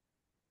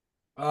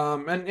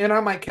 and I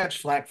might catch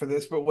flack for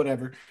this, but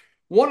whatever.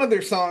 One of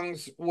their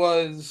songs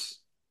was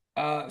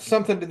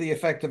something to the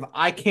effect of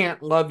 "I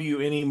can't love you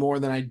any more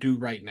than I do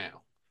right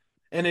now,"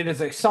 and it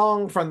is a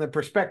song from the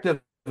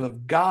perspective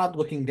of God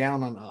looking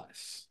down on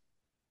us.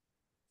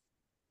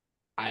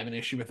 I have an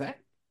issue with that,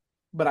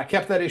 but I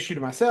kept that issue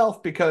to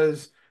myself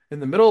because in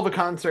the middle of a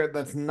concert,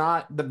 that's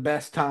not the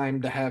best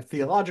time to have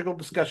theological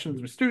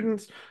discussions with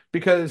students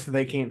because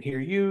they can't hear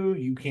you,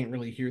 you can't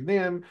really hear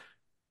them.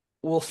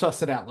 We'll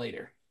suss it out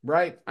later,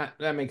 right?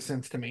 That makes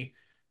sense to me.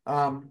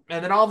 And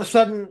then all of a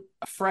sudden,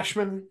 a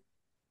freshman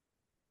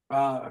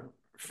uh,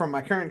 from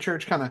my current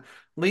church kind of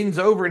leans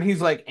over and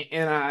he's like,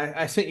 and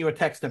I sent you a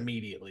text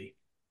immediately.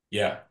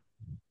 Yeah.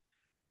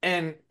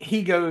 And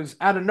he goes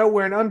out of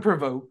nowhere and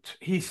unprovoked.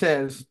 He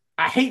says,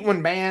 I hate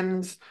when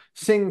bands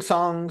sing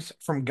songs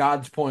from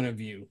God's point of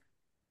view.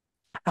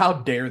 How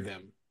dare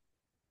them?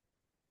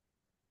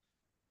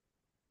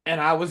 And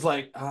I was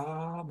like,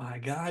 oh my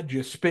God,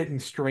 you're spitting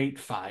straight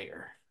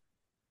fire.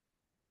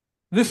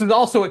 This is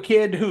also a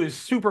kid who is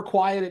super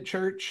quiet at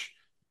church,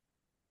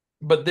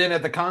 but then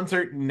at the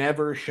concert,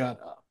 never shut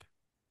up.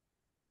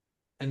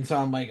 And so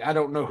I'm like, I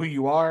don't know who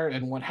you are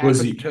and what Was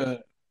happened he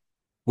to.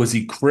 was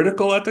he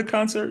critical at the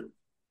concert?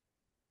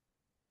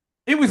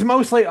 It was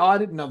mostly, oh, I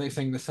didn't know they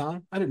sang the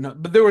song. I didn't know.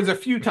 But there was a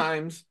few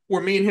times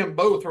where me and him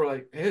both were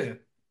like, eh,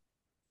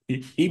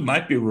 He like,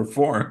 might be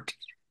reformed.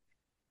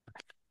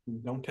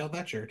 don't tell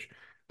that church.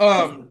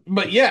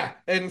 But yeah.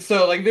 And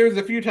so like there was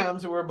a few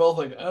times where we're both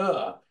like,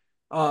 ugh.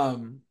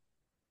 Um,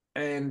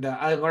 and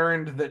I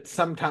learned that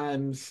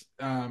sometimes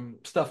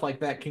stuff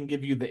like that can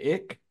give you the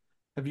ick.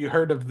 Have you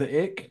heard of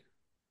the ick?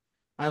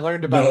 I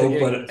learned about No, the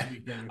ick but this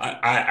weekend.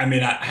 I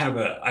mean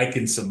I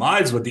can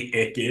surmise what the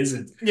ick is.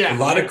 And a Yeah,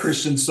 lot of it's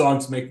Christian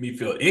songs make me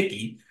feel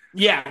icky.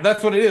 yeah,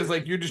 that's what it is.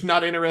 Like you're just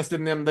not interested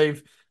in them.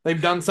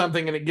 They've done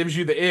something and it gives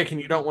you the ick,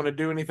 and you don't want to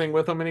do anything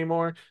with them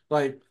anymore.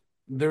 Like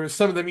there was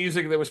some of the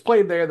music that was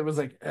played there that was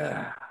like.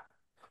 Ugh.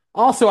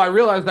 Also, I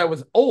realized I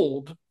was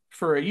old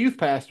for a youth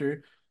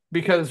pastor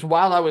because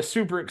while I was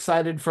super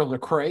excited for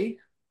Lecrae,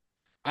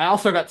 I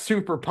also got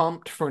super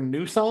pumped for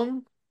New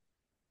Song,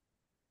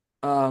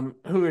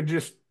 who had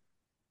just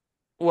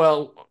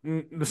well,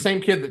 the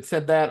same kid that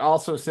said that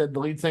also said the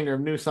lead singer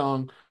of New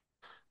Song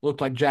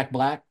looked like Jack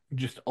Black,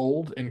 just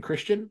old and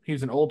Christian.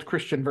 He's an old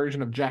Christian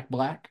version of Jack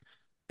Black.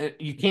 And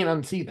you can't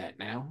unsee that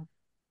now.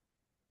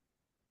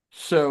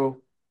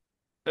 So,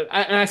 and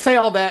I say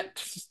all that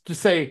to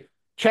say,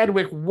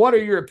 Chadwick, what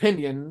are your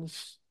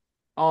opinions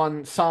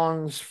on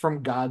songs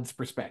from God's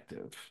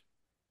perspective?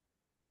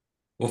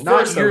 Well, Not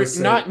first I would your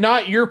say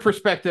not your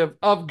perspective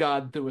of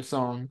God through a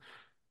song,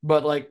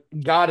 but like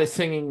God is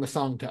singing the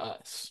song to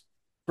us.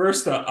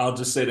 First, I'll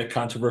just say the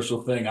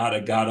controversial thing. I'd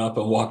have got up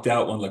and walked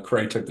out when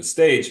Lecrae took the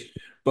stage.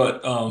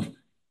 But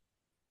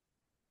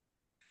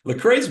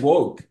Lecrae's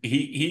woke.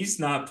 He's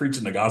not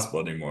preaching the gospel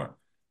anymore.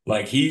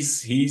 Like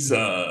he's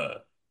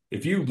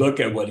if you look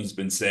at what he's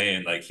been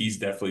saying, like he's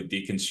definitely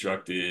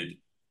deconstructed.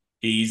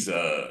 He's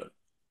uh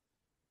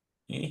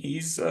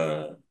he's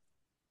I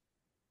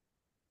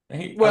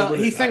Well, would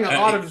he's saying a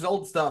lot of I his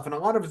old stuff, and a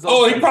lot of his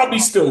old oh, he stuff is probably wrong.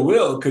 still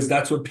will because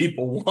that's what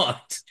people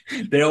want.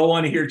 They all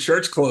want to hear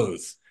church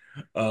clothes.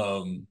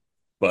 Um,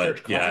 but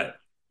Church clap, yeah,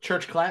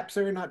 church clap,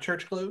 sir, not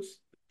church close.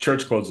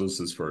 church clothes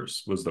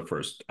was the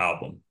first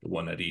album, the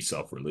one that he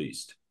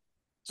self-released.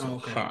 Oh, So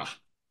okay.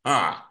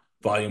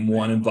 volume Yeah,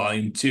 one and well,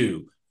 volume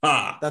two.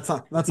 Ha.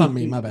 that's on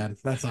me. My bad.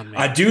 That's on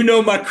I me. do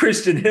know my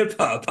Christian hip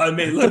hop. I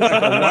may look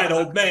like a white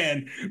old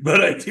man,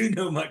 but I do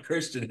know my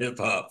Christian hip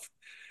hop.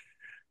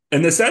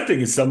 And the sad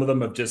thing is some of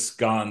them have just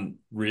gone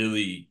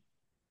really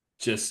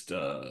just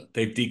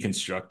they've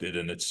deconstructed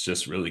and it's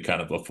just really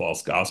kind of a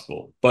false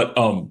gospel. But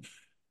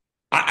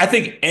I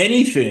think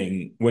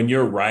anything when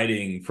you're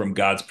writing from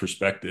God's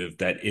perspective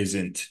that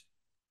isn't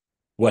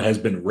what has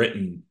been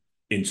written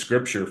in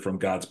scripture from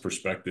God's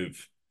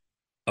perspective,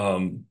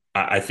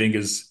 I think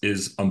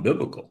is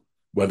unbiblical.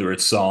 Whether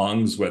it's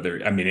songs,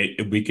 whether I mean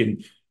we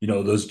can,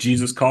 those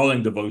Jesus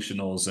calling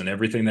devotionals and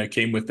everything that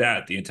came with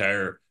that, the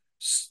entire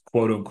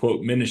quote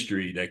unquote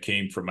ministry that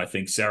came from I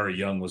think Sarah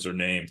Young was her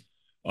name.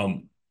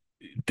 Um,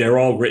 they're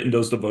all written.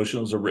 Those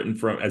devotionals are written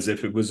from as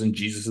if it was in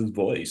Jesus's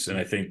voice, and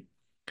I think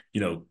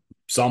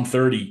Psalm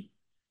 30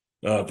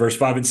 verse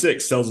 5 and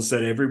 6 tells us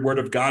that every word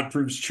of God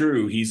proves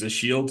true. He's a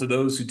shield to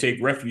those who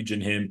take refuge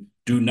in him.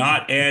 Do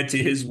not add to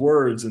his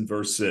words in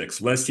verse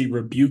 6, lest he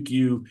rebuke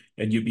you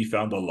and you be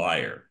found a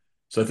liar.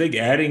 So I think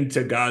adding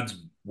to God's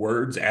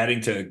words,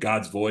 adding to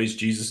God's voice,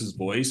 Jesus's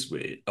voice,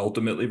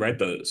 ultimately, right?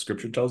 The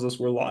scripture tells us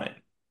we're lying.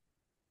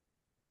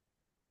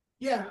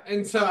 Yeah,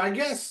 and so I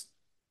guess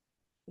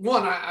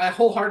one, I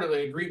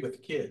wholeheartedly agree with the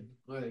kid.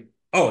 Like,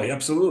 Oh,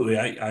 absolutely.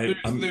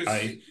 there's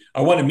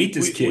I want to meet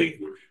this kid. we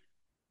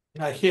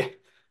yeah.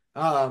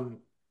 Um,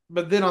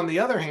 but then on the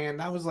other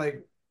hand, I was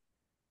like,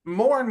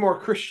 more and more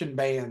Christian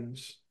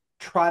bands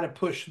try to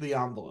push the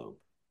envelope.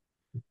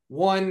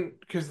 One,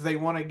 because they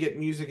want to get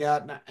music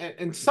out,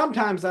 and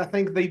sometimes I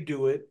think they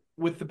do it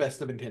with the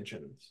best of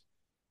intentions.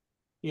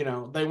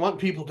 They want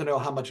people to know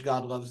how much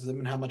God loves them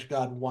and how much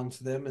God wants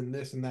them and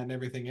this and that and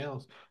everything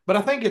else. But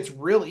I think it's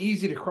real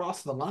easy to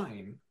cross the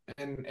line.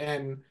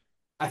 And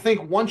I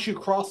think once you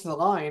cross the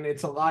line,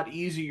 it's a lot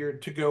easier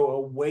to go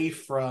away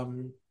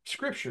from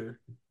scripture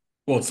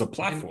Well, it's a and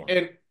platform.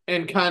 and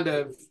and kind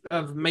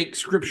of make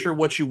scripture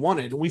what you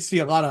wanted. And we see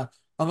a lot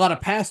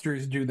of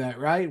pastors do that,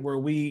 right? Where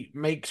we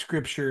make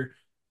scripture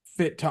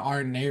fit to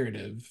our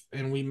narrative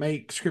and we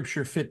make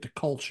scripture fit to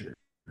culture.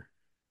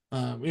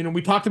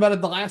 We talked about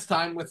it the last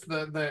time with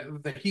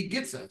the he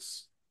gets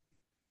us.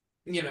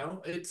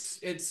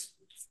 It's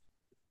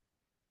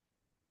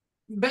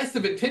best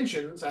of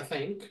intentions, I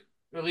think,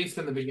 at least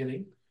in the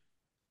beginning,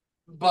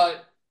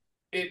 but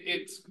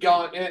it's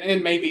gone,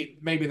 and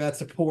maybe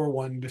that's a poor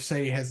one to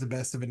say has the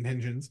best of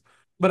intentions.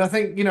 But I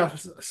think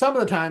some of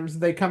the times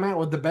they come out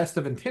with the best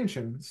of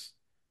intentions,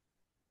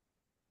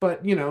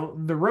 but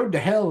the road to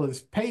hell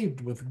is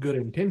paved with good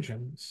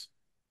intentions.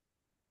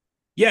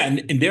 Yeah,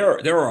 and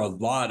there are a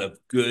lot of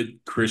good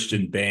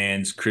Christian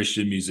bands,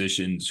 Christian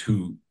musicians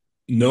who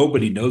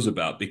nobody knows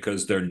about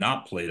because they're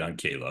not played on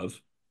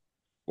K-Love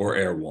or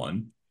Air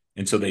One.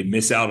 And so they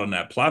miss out on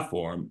that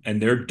platform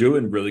and they're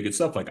doing really good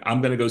stuff. Like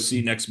I'm gonna go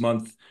see next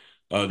month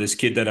this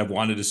kid that I've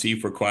wanted to see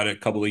for quite a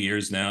couple of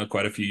years now,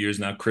 quite a few years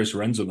now, Chris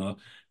Renzema.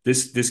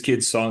 This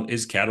kid's song,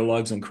 his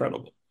catalog's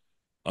incredible.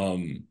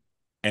 Um,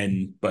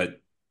 and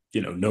but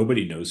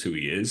nobody knows who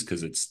he is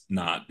because it's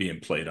not being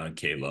played on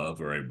K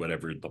Love or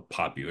whatever the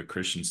popular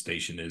Christian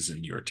station is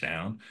in your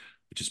town,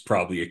 which is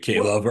probably a K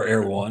Well, Love or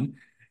Air One.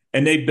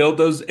 And they build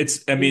those.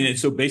 I mean, yeah.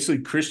 so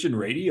basically Christian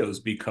radios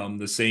become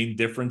the same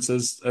difference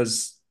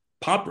as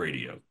pop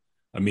radio.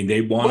 I mean,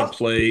 they want to Well,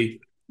 play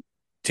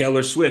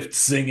Taylor Swift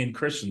singing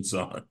Christian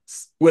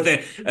songs with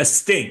a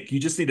stink. You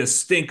just need a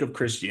stink of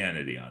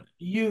Christianity on it.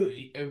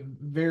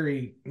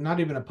 very not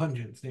even a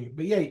pungent thing,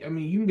 but yeah, I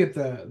mean you can get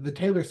the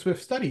Taylor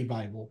Swift study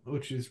Bible,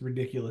 which is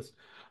ridiculous.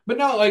 But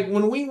no, like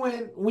when we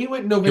went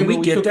in Can November, we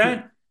we get took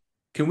that?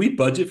 Can we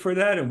budget for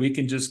that and we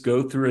can just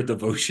go through a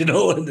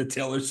devotional in the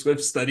Taylor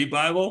Swift study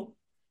Bible?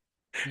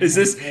 Is man,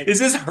 this like is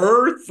this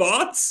her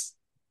thoughts?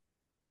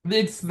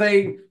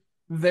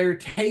 they're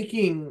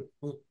taking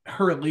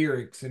her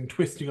lyrics and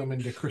twisting them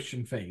into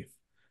Christian faith.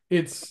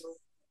 It's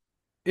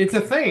it's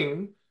a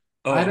thing.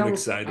 Oh, I I'm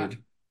don't. I,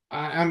 excited.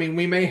 I mean,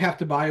 we may have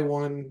to buy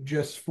one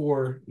just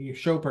for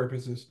show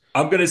purposes.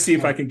 I'm gonna see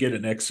if I Uh, can get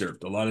an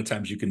excerpt. A lot of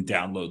times you can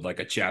download like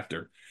a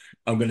chapter.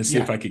 I'm gonna see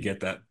if yeah, I could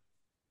get that.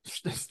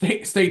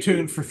 stay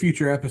tuned for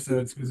future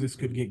episodes because this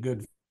could get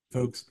good,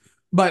 folks.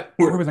 But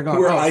where We're was I going?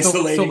 we're Oh, so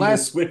isolating the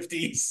last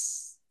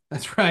Swifties.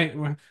 that's right.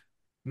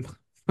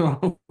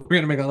 We're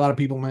gonna make a lot of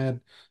people mad.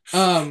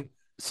 Um,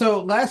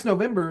 so last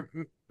November,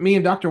 me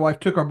and Doctor Wife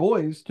took our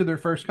boys to their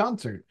first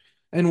concert,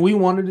 and we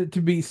wanted it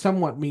to be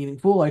somewhat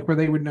meaningful, like where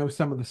they would know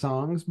some of the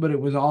songs, but it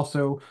was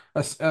also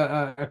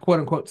a quote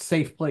unquote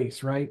safe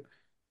place, right?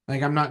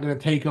 Like I'm not going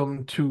to take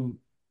them to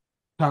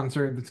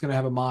concert that's going to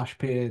have a mosh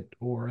pit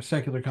or a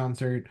secular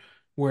concert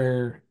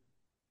where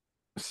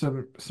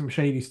some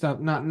shady stuff.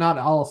 Not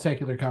all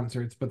secular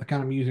concerts, but the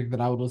kind of music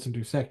that I would listen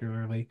to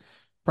secularly,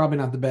 probably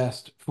not the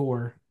best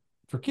for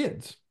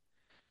kids.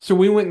 So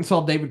we went and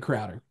saw David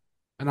Crowder,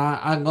 and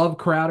I love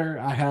Crowder.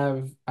 I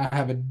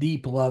have a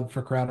deep love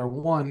for Crowder.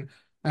 One,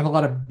 I have a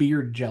lot of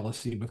beard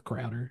jealousy with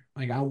Crowder.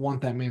 Like I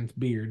want that man's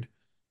beard.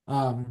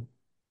 Um,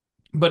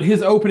 but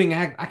his opening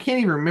act, I can't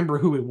even remember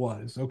who it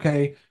was.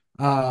 Okay,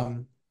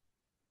 um,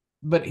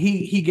 but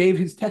he gave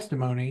his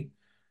testimony,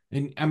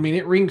 and I mean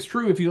it rings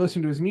true if you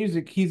listen to his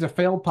music. He's a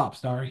failed pop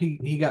star.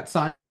 He got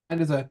signed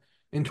as a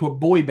into a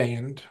boy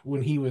band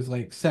when he was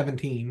like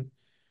 17,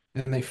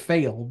 and they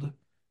failed.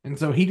 And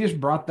so he just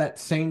brought that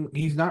same.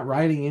 He's not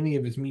writing any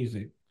of his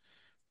music.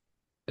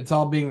 It's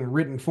all being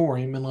written for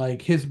him, and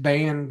like his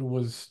band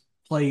was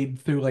played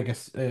through like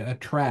a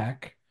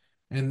track,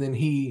 and then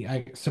he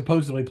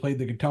supposedly played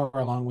the guitar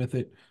along with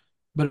it,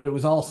 but it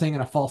was all singing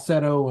a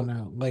falsetto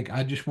and like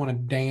I just want to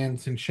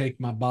dance and shake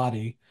my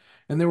body.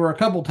 And there were a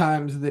couple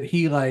times that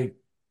he like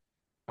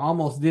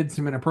almost did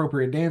some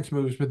inappropriate dance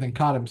moves, but then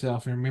caught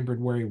himself and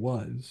remembered where he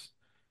was,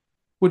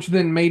 which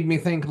then made me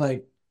think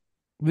like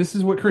this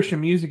is what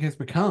Christian music has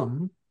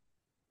become.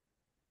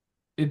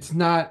 It's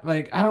not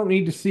like I don't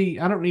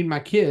need my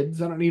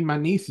kids, I don't need my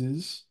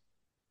nieces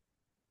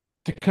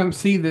to come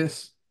see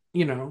this,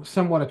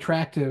 somewhat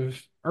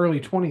attractive early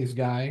 20s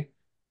guy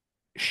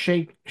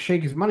shake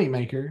his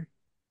moneymaker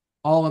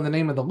all in the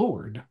name of the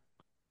Lord.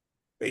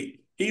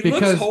 Wait, he looks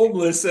Because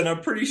homeless, and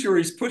I'm pretty sure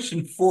he's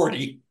pushing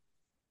 40.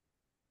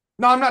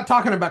 no, I'm not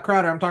talking about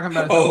Crowder, I'm talking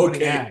about his Oh,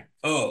 opening okay. act.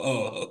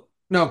 Oh.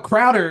 No,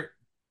 Crowder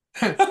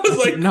I was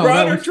like, no, that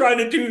Crowder was trying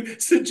to do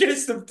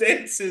suggestive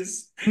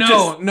dances no,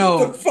 just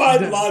no,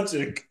 defied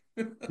logic.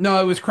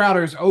 no, it was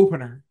Crowder's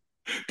opener.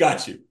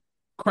 Got you.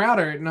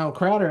 Crowder, no,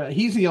 Crowder,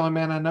 he's the only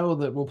man I know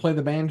that will play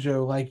the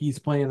banjo like he's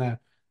playing an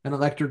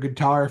electric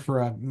guitar for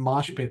a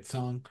mosh pit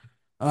song.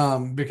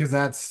 Because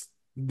that's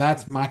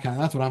my kind,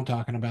 that's what I'm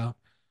talking about.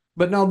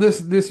 But no,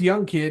 this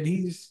young kid,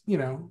 he's,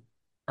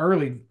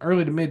 early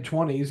to mid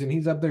 20s and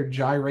he's up there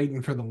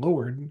gyrating for the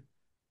Lord.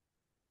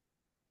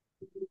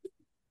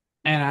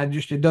 And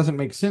it doesn't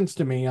make sense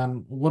to me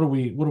on what are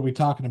we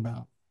talking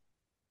about?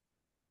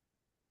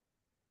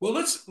 Well,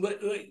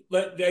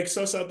 let's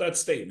suss out that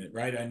statement,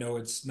 right? I know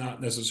it's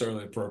not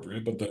necessarily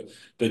appropriate, but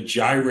the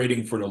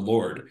gyrating for the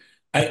Lord.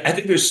 I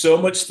think there's so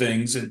much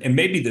things, and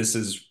maybe this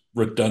is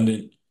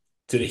redundant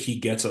to the he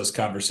gets us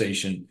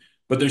conversation,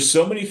 but there's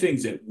so many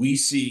things that we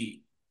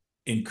see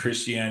in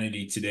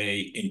Christianity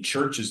today, in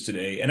churches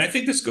today, and I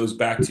think this goes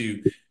back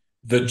to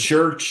the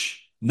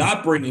church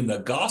not bringing the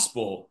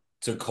gospel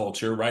to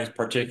culture, right?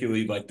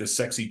 Particularly like the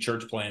sexy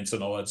church plants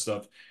and all that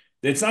stuff.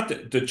 It's not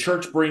the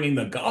church bringing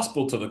the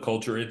gospel to the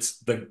culture. It's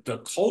the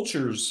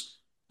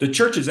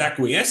church is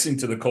acquiescing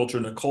to the culture,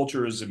 and the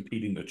culture is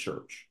impeding the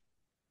church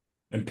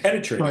and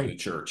penetrating the Right.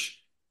 church.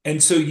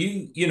 And so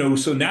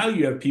so now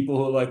you have people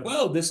who are like,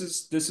 well, this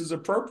is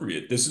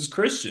appropriate. This is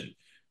Christian.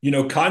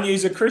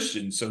 Kanye's a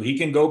Christian, so he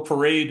can go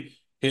parade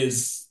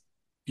his,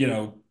 you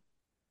know,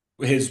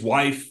 his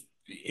wife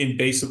in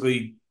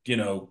basically,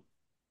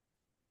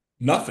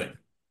 nothing.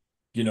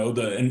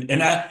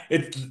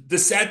 The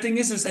sad thing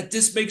is that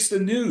this makes the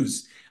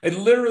news. I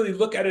literally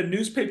look at a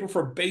newspaper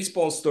for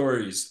baseball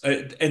stories,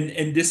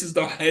 and this is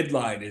the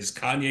headline: is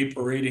Kanye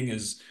parading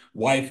his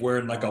wife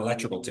wearing like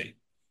electrical tape?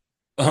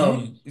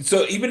 Mhm.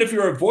 So even if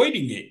you're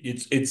avoiding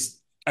it,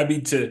 I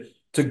mean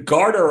to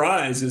guard our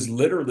eyes is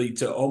literally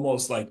to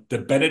almost like the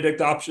Benedict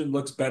option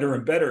looks better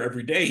and better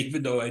every day,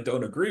 even though I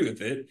don't agree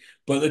with it.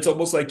 But it's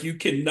almost like you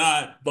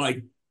cannot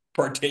like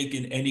partake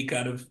in any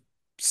kind of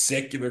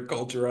secular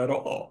culture at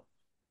all.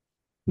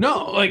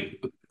 No,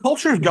 like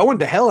culture's going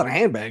to hell in a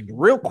handbag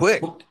real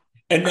quick.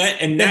 And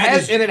It that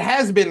has, is and it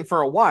has been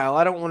for a while.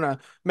 I don't want to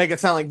make it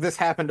sound like this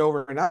happened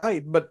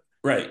overnight, but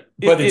right.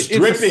 But it's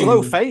it's a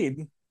slow dripping,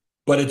 fade.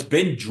 but it's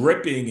been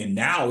dripping, and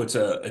now it's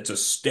a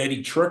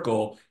steady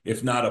trickle,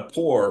 if not a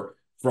pour,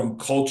 from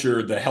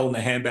culture, the hell in the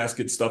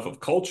handbasket stuff of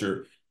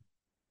culture,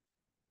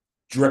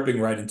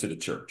 dripping right into the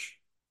church.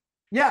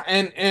 Yeah,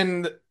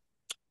 and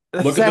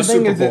the Look at the sad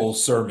thing Super is Bowl it.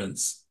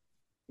 sermons.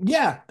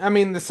 Yeah, I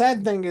mean the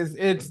sad thing is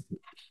it's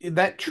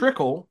that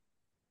trickle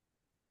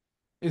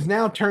is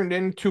now turned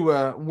into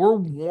a we're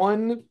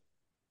one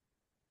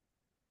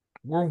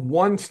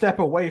step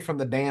away from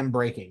the dam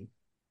breaking.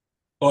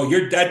 Oh,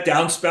 that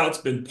downspout's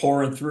been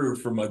pouring through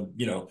from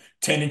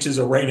 10 inches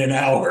of rain an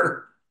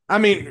hour. I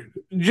mean,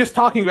 just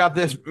talking about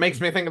this makes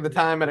me think of the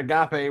time at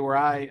Agape where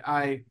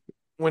I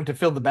went to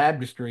fill the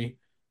baptistry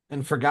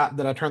and forgot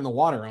that I turned the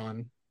water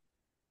on,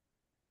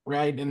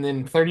 right? And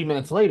then 30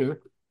 minutes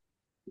later,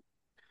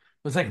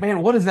 was like,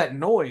 man, what is that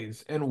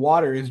noise? And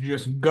water is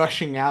just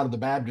gushing out of the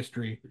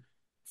baptistry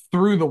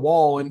through the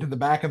wall into the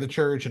back of the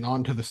church and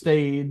onto the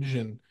stage.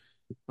 And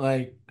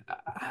like,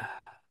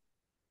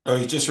 Oh,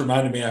 you just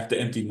reminded me I have to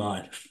empty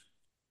mine.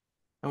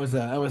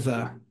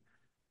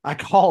 I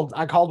called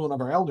one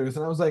of our elders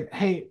and I was like,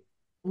 "Hey,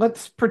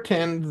 let's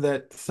pretend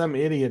that some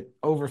idiot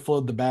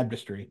overflowed the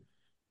baptistry.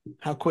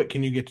 How quick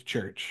can you get to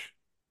church?"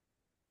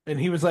 And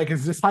he was like,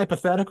 "Is this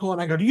hypothetical?"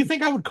 And I go, "Do you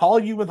think I would call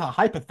you with a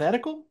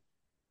hypothetical?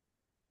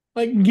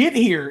 Like, get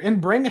here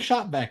and bring a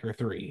shot back or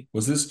three."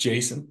 Was this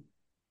Jason?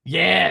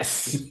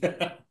 Yes.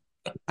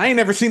 I ain't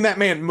never seen that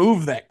man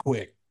move that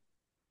quick.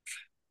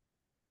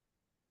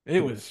 He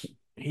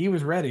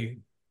was ready.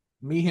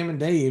 Me, him, and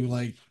Dave,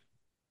 like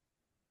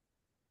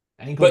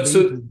ankle But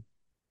deep.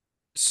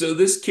 so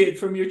this kid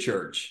from your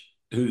church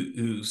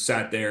who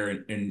sat there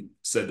and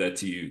said that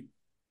to you,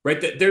 right?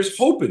 That there's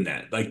hope in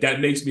that. Like that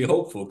makes me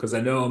hopeful because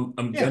I know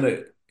I'm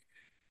Yeah.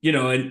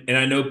 gonna, and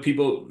I know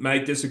people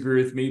might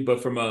disagree with me,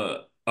 but from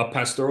a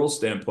pastoral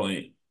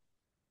standpoint,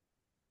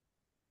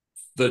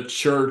 the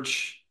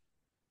church,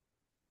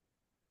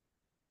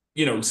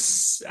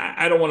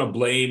 I don't want to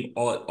blame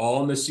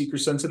all in the seeker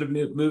sensitive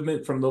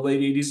movement from the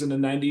late 80s and the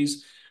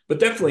 90s, but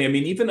definitely, I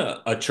mean, even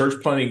a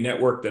church planting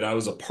network that I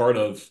was a part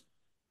of,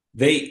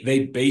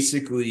 they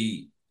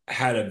basically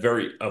had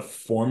a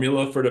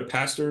formula for the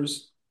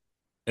pastors,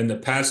 and the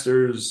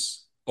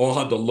pastors all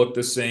had to look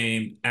the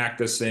same, act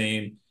the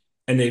same,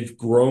 and they've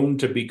grown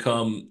to be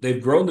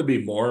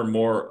more and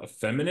more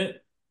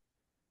effeminate.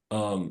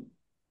 Um,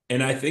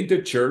 and I think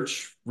the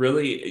church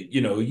really,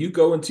 you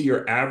go into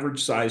your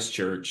average size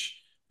church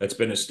that's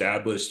been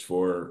established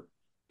for,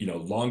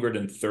 longer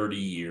than 30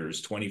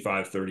 years,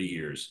 25, 30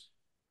 years.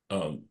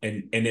 And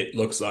it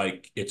looks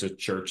like it's a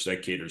church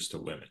that caters to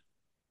women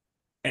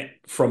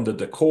from the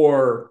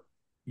decor,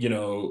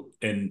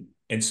 and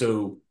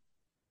so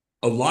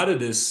a lot of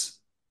this,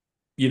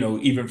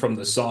 even from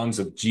the songs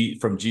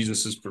from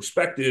Jesus's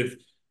perspective,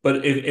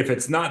 but if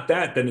it's not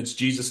that, then it's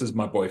Jesus is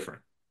my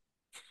boyfriend.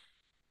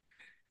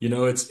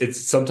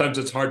 It's sometimes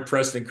it's hard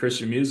pressed in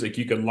Christian music.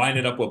 You can line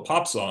it up with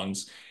pop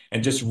songs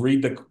and just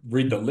read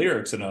the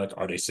lyrics and like,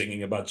 are they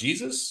singing about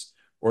Jesus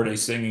or are they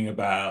singing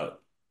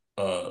about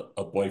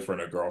a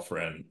boyfriend or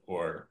girlfriend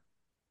or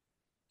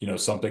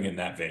something in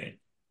that vein?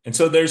 And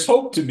so there's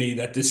hope to me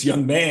that this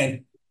young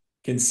man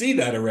can see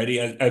that already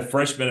a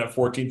freshman at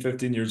 14,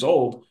 15 years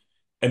old,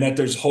 and that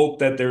there's hope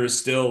that there is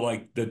still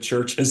like the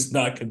church has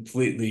not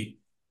completely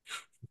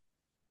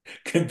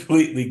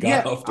gone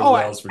Yeah. off the Oh,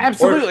 rails or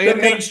absolutely. the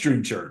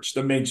mainstream church.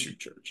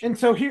 And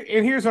so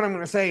here's what I'm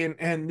going to say,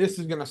 and this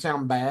is going to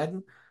sound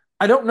bad.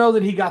 I don't know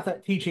that he got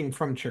that teaching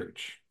from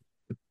church.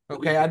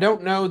 Okay, I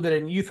don't know that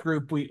in youth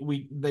group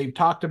they've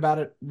talked about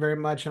it very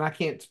much, and I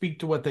can't speak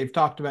to what they've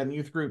talked about in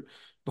youth group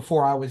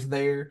before I was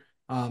there.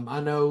 I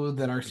know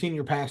that our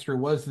senior pastor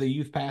was the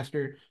youth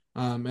pastor,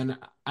 and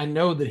I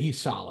know that he's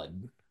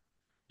solid.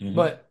 Mm-hmm.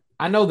 But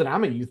I know that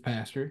I'm a youth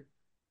pastor,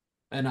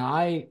 and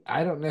I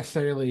don't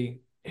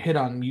necessarily hit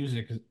on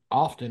music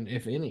often,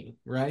 if any,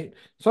 right?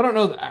 So I don't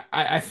know.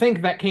 I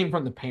think that came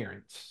from the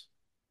parents,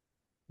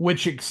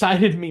 which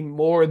excited me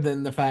more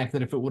than the fact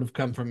that if it would have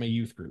come from a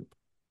youth group,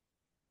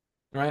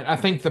 right? I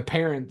think the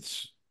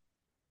parents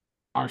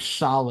are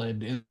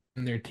solid in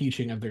their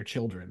teaching of their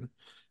children.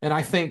 And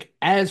I think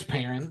as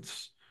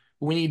parents,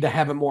 we need to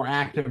have a more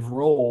active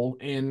role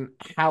in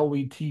how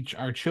we teach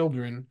our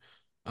children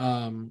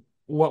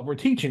what we're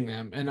teaching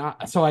them.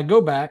 So I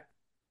go back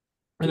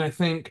and I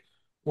think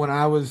when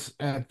I was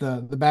at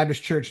the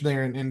Baptist church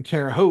there in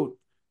Terre Haute,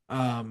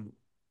 um,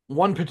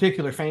 one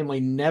particular family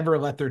never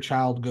let their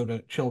child go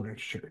to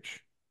children's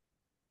church.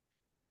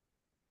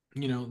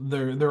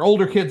 Their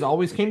older kids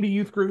always came to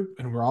youth group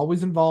and were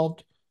always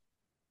involved.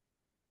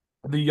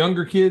 The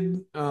younger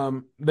kid,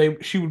 they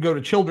she would go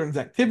to children's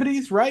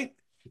activities, right?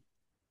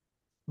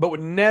 But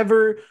would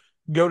never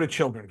go to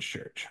children's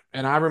church.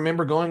 And I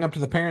remember going up to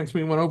the parents.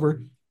 We went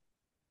over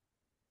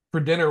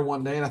for dinner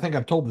one day, and I think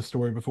I've told this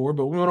story before,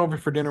 but we went over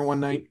for dinner one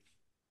night,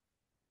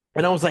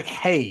 and I was like,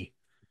 "Hey,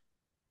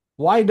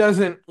 why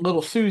doesn't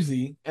little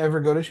Susie ever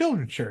go to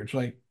children's church?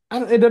 Like,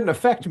 it doesn't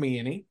affect me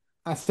any."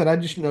 I said, "I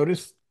just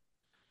noticed."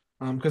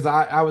 Because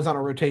I was on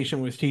a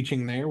rotation, was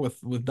teaching there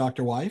with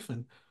Dr. Wife,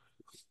 and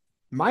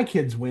my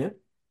kids went,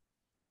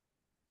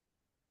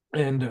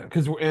 and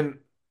because and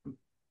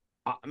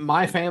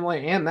my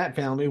family and that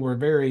family were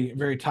very,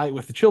 very tight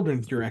with the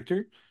children's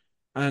director.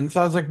 And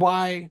so I was like,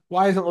 why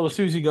isn't little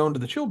Susie going to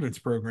the children's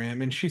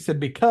program? And she said,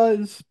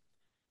 because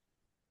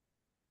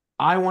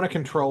I want to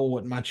control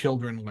what my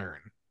children learn.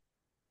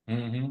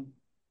 Mm-hmm.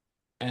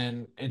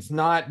 And it's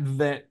not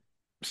that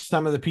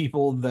some of the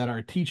people that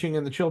are teaching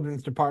in the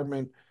children's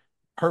department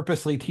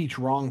purposely teach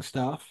wrong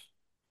stuff,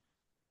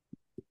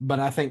 but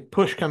I think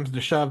push comes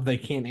to shove, they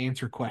can't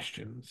answer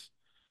questions.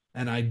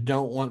 And I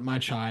don't want my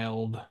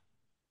child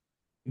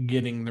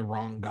getting the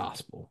wrong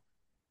gospel.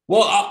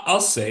 Well,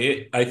 I'll say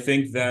it. I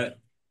think that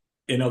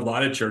in a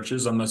lot of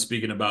churches, I'm not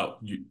speaking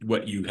about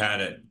what you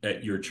had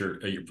at your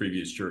church, at your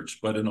previous church,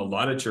 but in a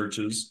lot of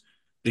churches,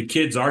 the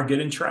kids are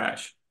getting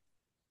trash.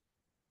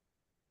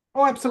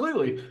 Oh,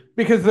 absolutely.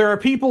 Because there are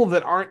people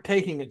that aren't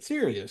taking it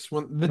serious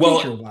when the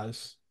teacher Well,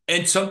 was.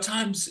 and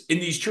sometimes in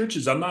these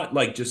churches, I'm not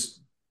like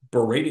just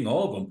berating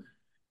all of them.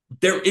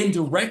 they're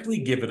indirectly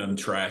giving them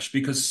trash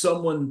because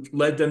someone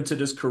led them to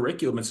this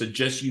curriculum and said,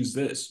 just use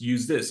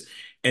this.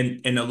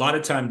 And a lot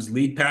of times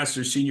lead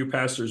pastors, senior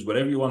pastors,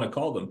 whatever you want to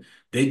call them,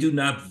 they do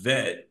not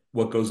vet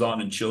what goes on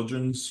in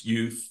children's,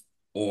 youth,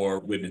 or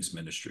women's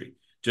ministry.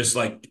 Just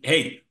like,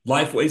 hey,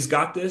 Lifeway's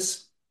got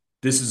this.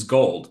 This is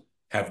gold.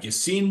 Have you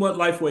seen what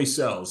Lifeway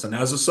sells? And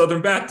as a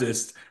Southern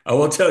Baptist, I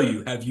will tell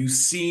you, have you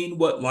seen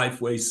what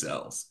Lifeway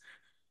sells?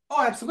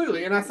 Oh,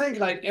 absolutely. And I think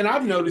like, and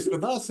I've noticed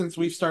with us since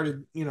we've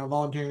started,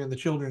 volunteering in the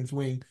children's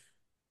wing,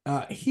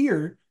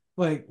 here,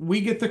 like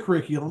we get the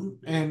curriculum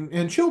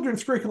and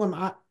children's curriculum.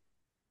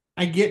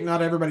 I get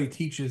not everybody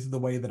teaches the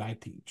way that I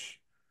teach,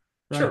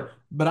 right? Sure.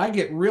 But I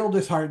get real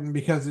disheartened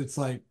because it's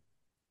like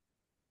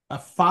a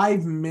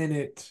 5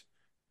 minute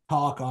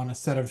talk on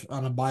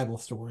a Bible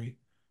story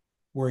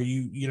where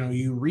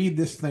you read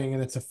this thing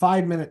and it's a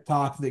 5 minute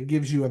talk that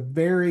gives you a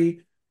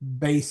very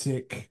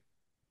basic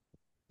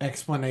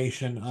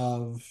explanation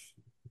of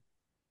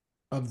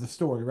the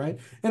story, right?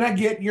 And I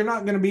get you're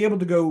not going to be able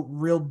to go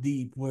real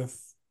deep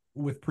with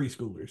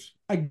preschoolers.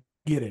 I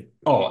get it.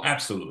 Oh,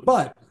 absolutely.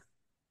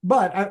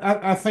 But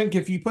I think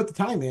if you put the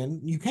time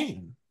in, you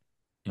can.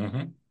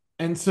 Mhm.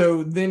 And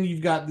so then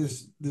you've got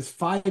this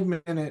 5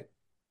 minute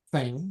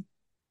thing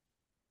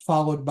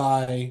followed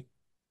by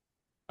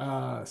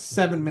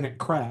 7 minute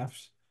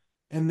crafts.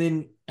 And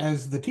then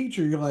as the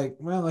teacher, you're like,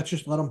 well, let's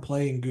just let them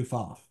play and goof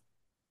off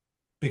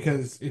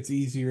because it's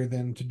easier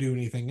than to do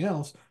anything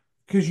else.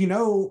 Because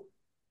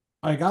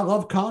like I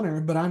love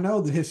Connor, but I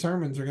know that his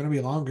sermons are going to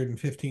be longer than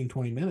 15,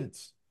 20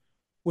 minutes,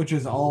 which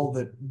is all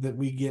that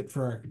we get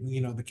for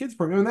the kids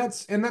program.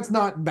 And that's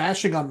not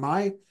bashing on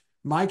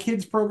my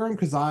kids program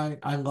because I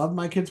love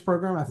my kids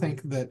program. I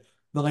think that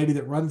the lady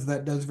that runs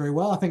that does very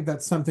well. I think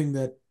that's something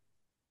that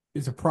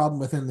is a problem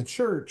within the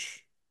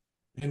church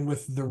and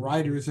with the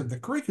writers of the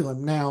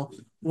curriculum. Now,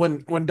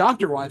 when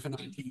Dr. Wife and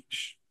I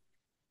teach,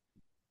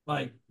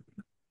 like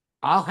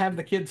I'll have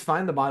the kids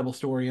find the Bible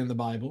story in the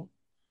Bible,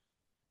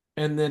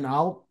 and then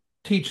I'll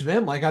teach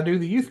them like I do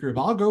the youth group.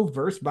 I'll go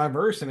verse by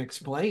verse and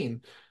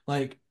explain.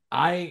 Like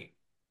I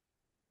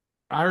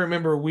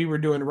remember we were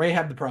doing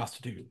Rahab the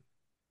prostitute,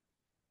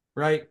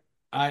 right?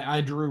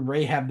 I drew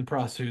Rahab the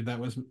prostitute. That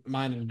was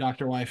mine and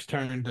Dr. Wife's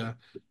turn to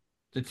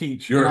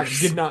teach, and You're I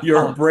did not you're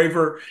a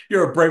follow.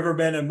 braver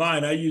man than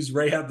mine. I used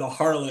Rahab the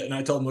harlot, and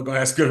I told him to go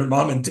ask her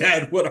mom and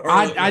dad what a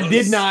I harlot I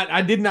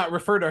did was. not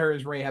refer to her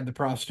as Rahab the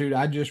prostitute.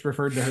 I just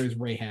referred to her as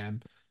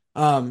Rahab.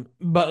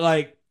 But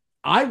like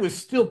I was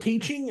still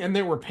teaching, and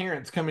there were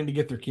parents coming to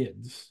get their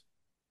kids,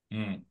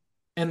 Mm.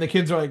 and the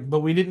kids are like,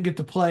 "But we didn't get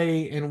to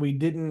play, and we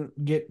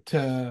didn't get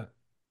to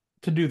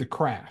do the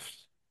craft."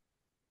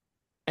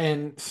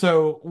 And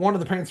so one of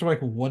the parents were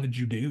like, well, "What did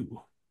you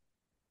do?"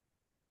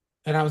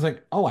 And I was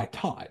like, "Oh, I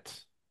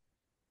taught."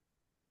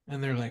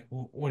 And they're like,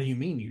 well, "What do you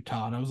mean you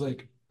taught?" I was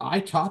like, "I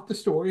taught the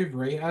story of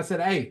Ray." I said,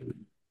 "Hey,"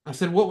 I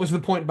said, "What was the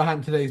point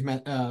behind today's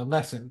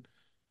lesson?"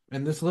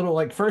 And this little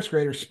like first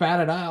grader spat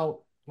it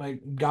out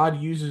like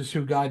God uses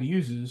who God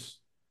uses,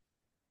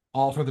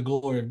 all for the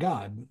glory of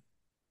God.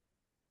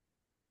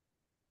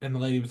 And the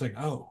lady was like,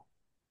 "Oh."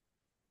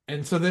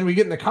 And so then we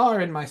get in the car,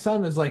 and my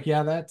son is like,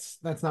 "Yeah, that's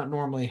not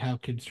normally how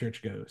kids'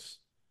 church goes."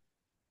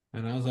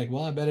 And I was like,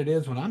 "Well, I bet it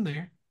is when I'm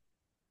there."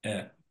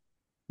 Yeah.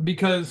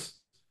 Because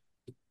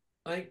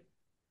like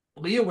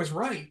Leah was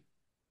right.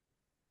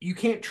 You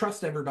can't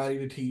trust everybody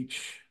to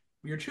teach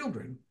your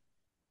children.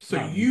 So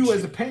No, you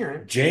as a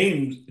parent,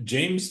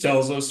 James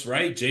tells us,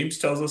 right? James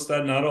tells us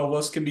that not all of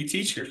us can be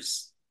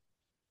teachers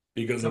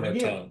because of come our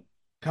again. tongue.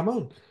 Come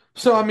on.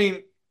 So I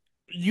mean,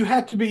 you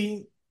have to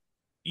be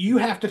you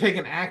have to take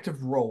an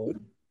active role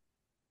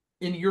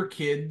in your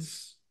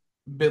kids'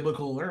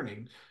 biblical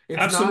learning. It's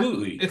not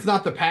Absolutely. it's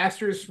not the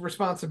pastor's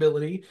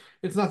responsibility.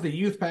 It's not the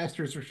youth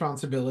pastor's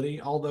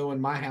responsibility, although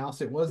in my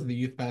house it was the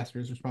youth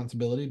pastor's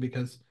responsibility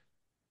because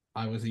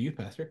I was a youth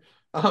pastor.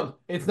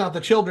 It's not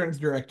the children's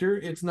director.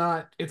 It's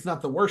not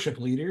the worship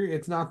leader.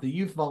 It's not the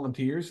youth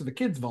volunteers or the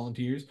kids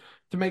volunteers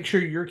to make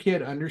sure your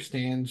kid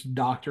understands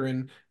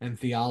doctrine and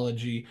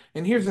theology.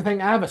 And here's the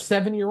thing: I have a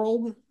 7 year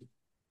old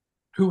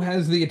who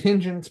has the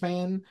attention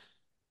span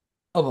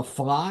of a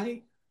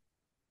fly.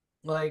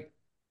 Like,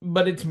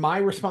 but it's my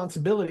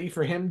responsibility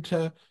for him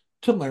to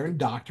learn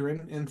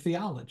doctrine and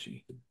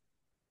theology.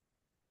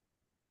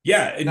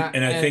 Yeah, And I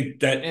and I think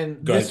that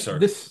and go ahead, sir.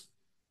 this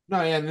no,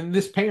 and then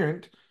this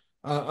parent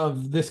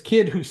of this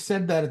kid who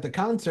said that at the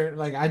concert,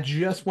 like I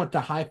just want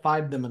to high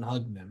five them and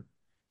hug them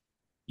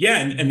Yeah,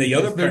 and the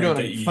other because they're parent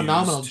doing that a you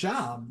phenomenal used,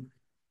 job.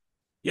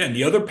 yeah, and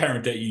the other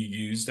parent that you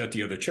used at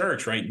the other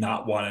church, right,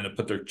 not wanting to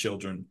put their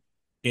children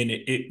in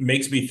it, it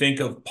makes me think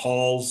of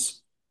Paul's,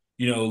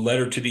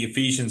 letter to the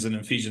Ephesians in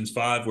Ephesians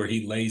 5, where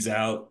he lays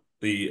out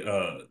the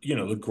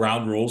the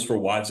ground rules for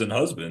wives and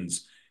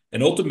husbands.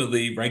 And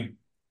ultimately, right,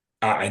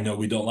 I know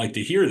we don't like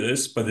to hear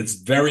this, but it's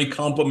very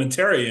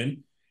complementarian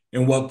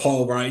in what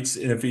Paul writes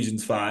in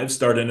Ephesians 5,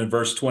 starting in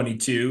verse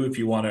 22, if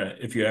you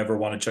ever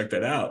want to check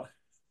that out.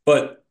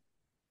 But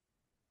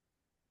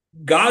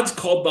God's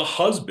called the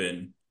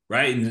husband,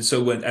 right? And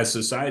so when as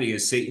society,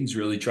 as Satan's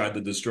really tried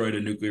to destroy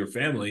the nuclear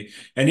family,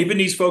 and even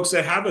these folks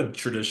that have a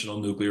traditional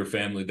nuclear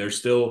family, they're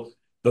still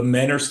the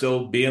men are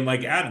still being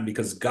like Adam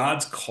because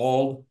God's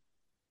called,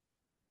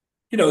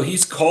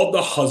 he's called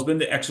the husband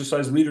to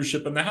exercise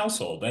leadership in the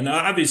household. And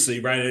obviously,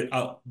 right,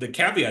 the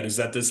caveat is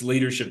that this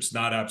leadership's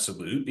not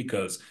absolute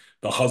because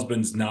the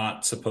husband's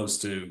not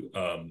supposed to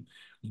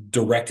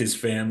direct his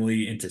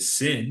family into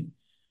sin,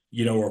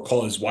 or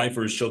call his wife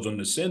or his children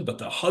to sin. But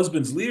the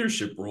husband's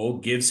leadership role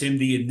gives him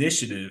the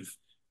initiative,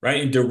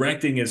 right, in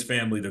directing his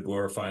family to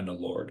glorifying the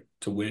Lord,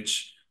 to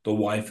which the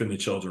wife and the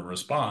children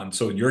respond.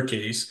 So in your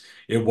case,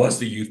 it was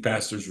the youth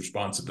pastor's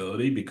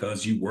responsibility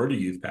because you were the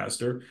youth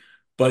pastor,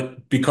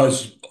 but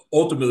because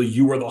ultimately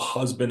you were the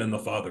husband and the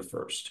father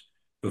first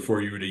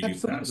before you were the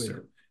youth Absolutely.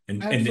 pastor.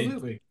 And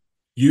Absolutely.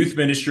 youth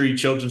ministry,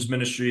 children's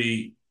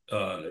ministry,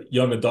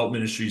 young adult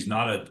ministry is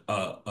not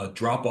a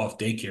drop off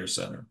daycare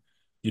center,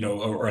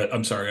 or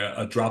I'm sorry,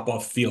 a drop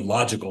off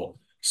theological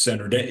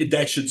center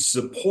that should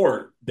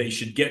support. They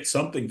should get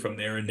something from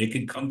there, and they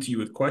can come to you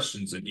with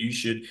questions. And you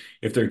should,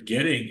 if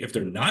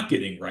they're not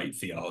getting right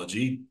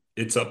theology,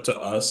 it's up to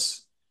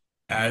us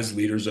as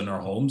leaders in our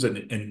homes,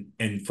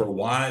 and for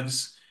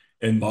wives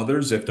and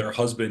mothers, if their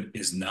husband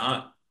is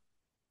not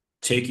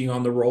taking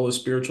on the role of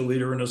spiritual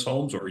leader in his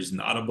homes, or he's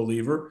not a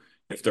believer,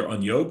 if they're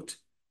unyoked,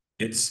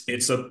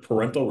 it's a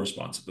parental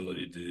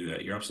responsibility to do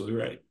that. You're absolutely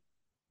right.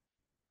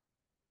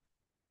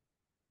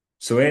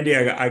 So Andy,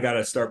 I got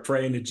to start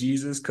praying to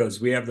Jesus because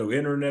we have no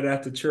internet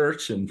at the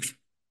church, and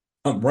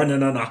I'm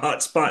running on a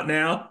hotspot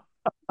now.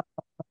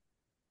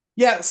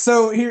 Yeah,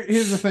 so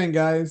here's the thing,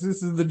 guys.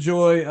 This is the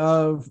joy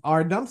of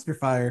our dumpster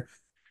fire.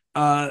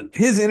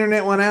 His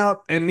internet went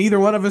out, and neither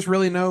one of us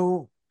really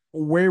know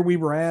where we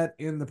were at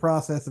in the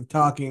process of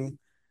talking.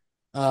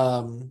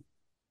 Um,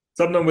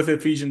 Something with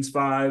Ephesians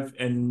 5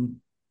 and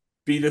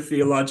be the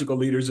theological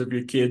leaders of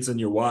your kids and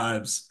your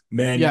wives,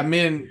 yeah,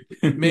 men.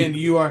 men,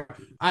 you are.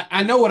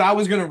 I know what I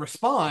was going to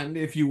respond,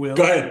 if you Go will.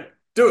 ahead,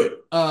 do it.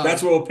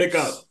 That's Um, where we'll pick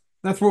up.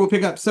 that's where we'll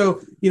pick up.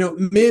 So,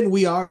 men,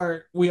 we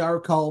are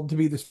called to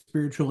be the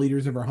spiritual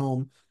leaders of our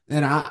home,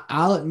 and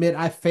I'll admit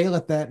I fail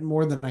at that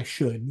more than I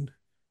should,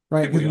 I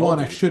right? think Because we all one,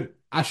 I do. should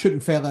I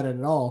shouldn't fail at it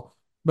at all,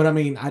 but I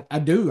mean I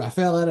do I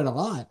fail at it a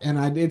lot,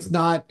 and it's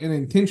not an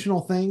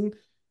intentional thing.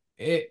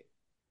 It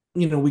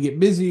we get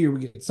busy or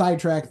we get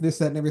sidetracked, this,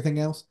 that, and everything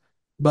else,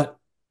 but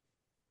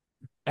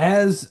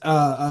as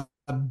a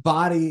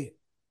body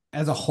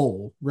as a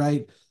whole,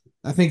 right?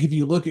 I think if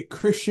you look at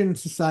Christian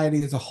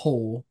society as a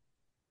whole,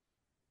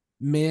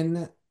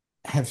 men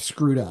have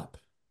screwed up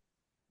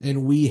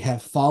and we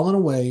have fallen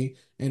away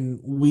and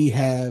we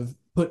have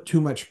put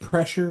too much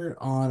pressure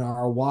on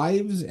our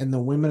wives and the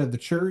women of the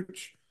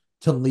church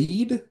to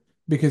lead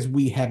because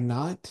we have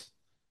not.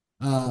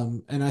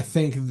 And I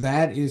think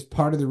that is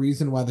part of the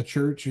reason why the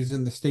church is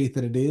in the state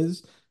that it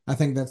is. I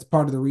think that's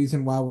part of the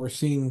reason why we're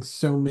seeing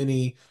so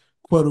many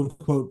quote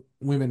unquote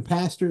women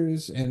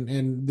pastors,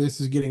 and this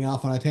is getting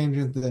off on a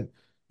tangent that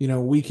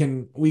we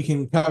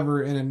can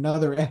cover in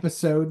another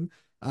episode.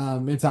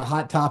 It's a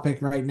hot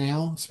topic right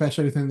now,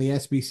 especially within the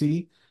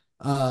SBC.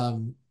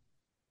 Um,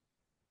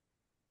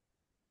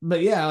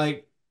 but yeah,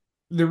 like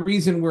the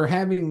reason we're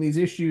having these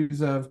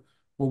issues of,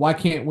 well, why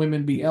can't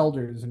women be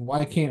elders and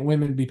why can't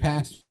women be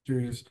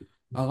pastors?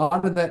 A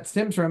lot of that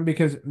stems from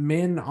because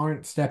men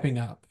aren't stepping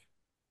up.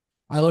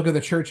 I look at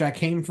the church I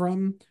came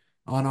from.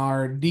 On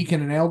our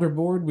deacon and elder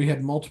board, we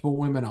had multiple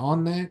women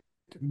on that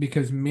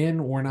because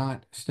men were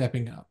not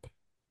stepping up.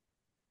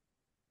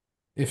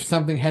 If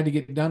something had to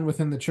get done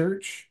within the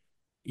church,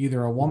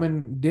 either a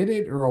woman did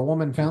it or a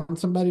woman found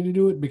somebody to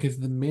do it because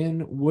the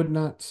men would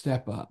not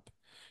step up.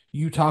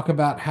 You talk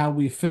about how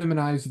we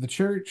feminize the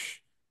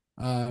church,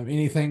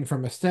 anything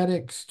from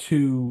aesthetics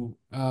to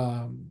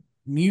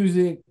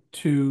music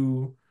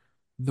to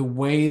the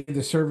way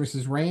the service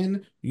is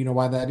ran. You know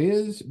why that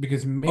is?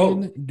 Because Oh,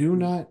 men do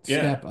not yeah.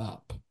 step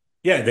up.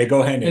 Yeah, they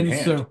go hand in And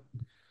hand. so,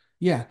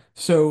 yeah,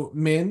 so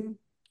men,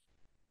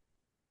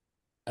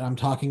 and I'm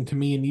talking to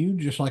me and you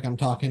just like I'm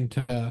talking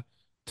to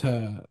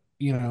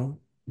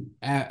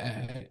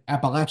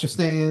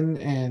Appalachian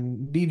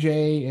and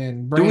DJ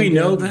and Do we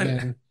know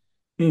Brandon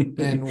that?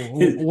 and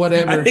I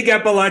whatever. think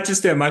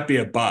Appalachian might be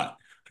a bot.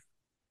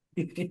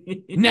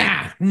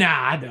 Nah,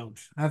 I don't.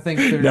 I think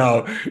they're,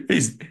 No,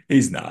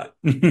 he's not.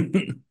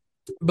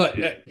 but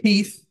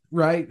Keith,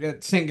 right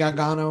at St.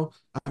 Gargano,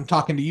 I'm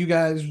talking to you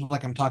guys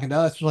like I'm talking to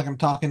us, like I'm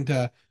talking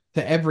to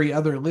every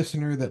other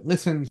listener that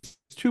listens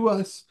to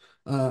us.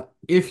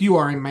 If you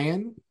are a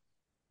man,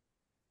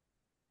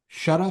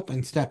 shut up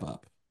and step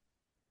up.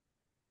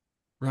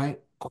 Right?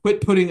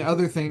 Quit putting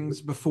other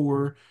things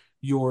before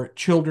your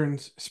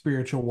children's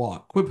spiritual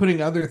walk. Quit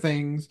putting other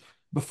things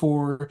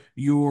before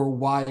your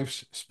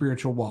wife's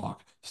spiritual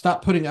walk.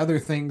 Stop putting other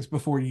things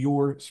before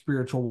your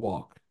spiritual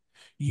walk.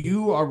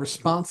 You are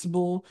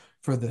responsible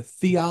for the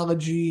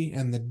theology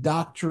and the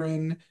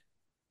doctrine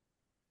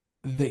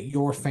that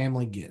your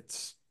family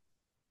gets.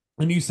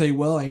 And you say,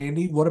 well,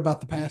 Andy, what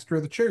about the pastor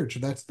of the church?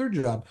 That's their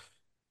job.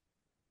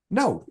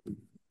 No,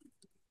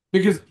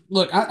 Because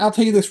look, I'll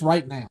tell you this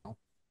right now.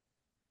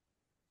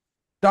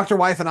 Dr.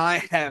 Wife and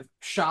I have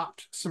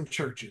shopped some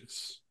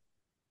churches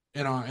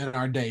in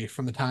our day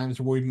from the times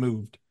where we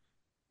moved.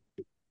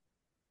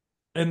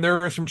 And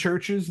there are some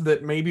churches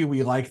that maybe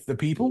we liked the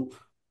people,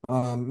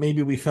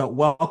 maybe we felt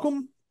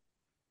welcome,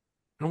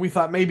 and we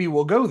thought maybe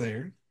we'll go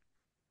there.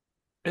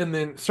 And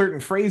then certain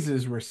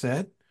phrases were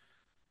said,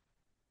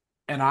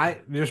 and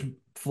I just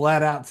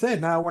flat out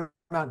said, "No, we're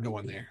not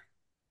going there.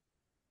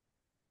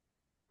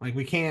 Like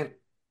we can't.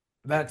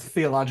 That's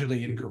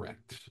theologically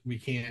incorrect. We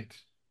can't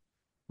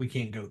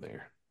go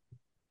there."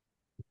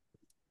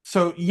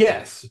 So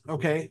yes,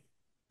 okay,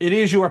 it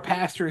is your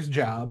pastor's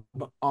job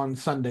on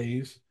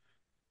Sundays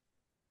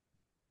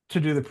to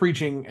do the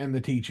preaching and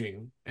the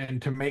teaching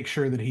and to make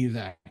sure that he is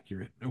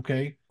accurate.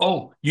 Okay.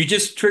 Oh, you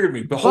just triggered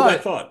me, but hold that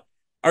But thought.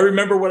 I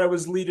remember what I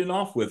was leading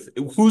off with.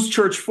 Who's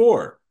church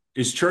for?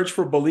 Is church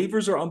for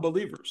believers or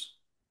unbelievers?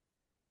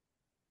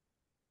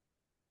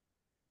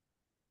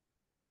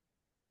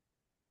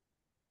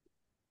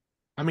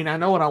 I mean, I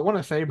know what I want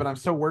to say, but I'm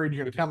so worried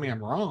you're going to tell me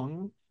I'm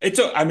wrong.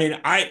 I mean,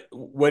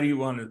 what do you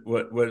want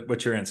to,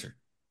 what's your answer?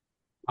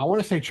 I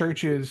want to say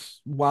church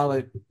is, while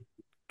it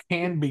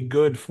can be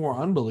good for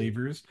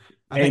unbelievers,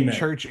 Amen.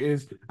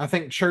 I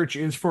think church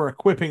is for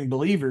equipping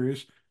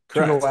believers to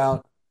go Correct.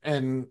 out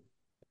and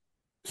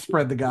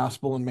spread the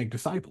gospel and make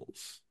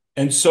disciples.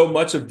 And so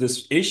much of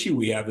this issue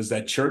we have is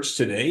that church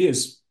today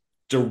is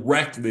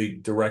directly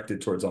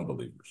directed towards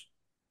unbelievers.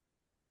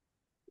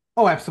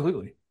 Oh,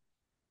 absolutely.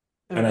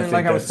 And I And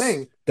like think I was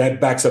saying, that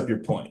backs up your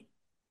point.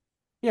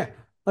 yeah,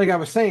 like I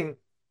was saying,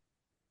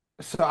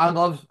 so I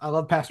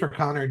love Pastor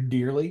Connor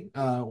dearly.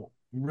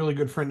 Really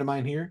good friend of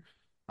mine here.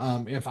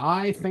 If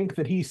I think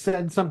that he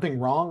said something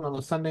wrong on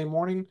a Sunday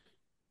morning,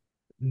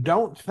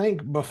 don't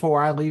think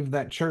before I leave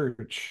that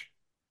church,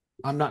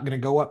 I'm not going to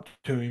go up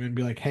to him and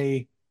be like,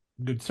 "Hey,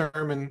 good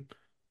sermon.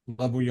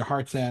 Love where your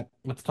heart's at.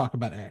 Let's talk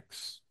about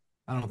X."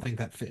 I don't think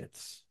that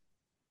fits.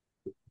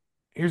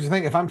 Here's the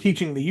thing: if I'm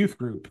teaching the youth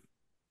group,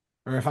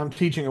 or if I'm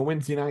teaching a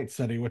Wednesday night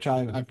study, which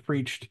I've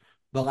preached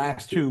the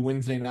last two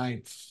Wednesday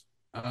nights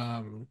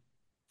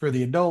for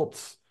the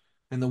adults,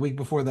 and the week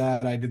before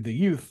that I did the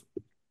youth.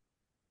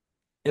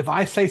 If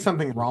I say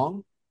something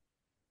wrong,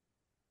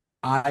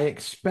 I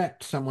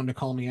expect someone to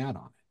call me out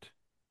on it.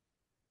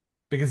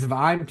 Because if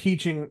I'm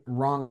teaching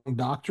wrong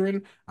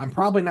doctrine, I'm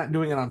probably not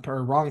doing it on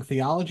wrong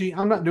theology.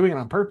 I'm not doing it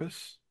on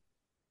purpose.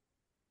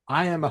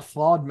 I am a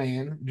flawed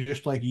man,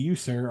 just like you,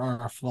 sir,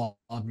 are a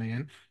flawed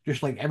man,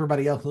 just like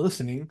everybody else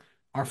listening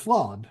are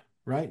flawed,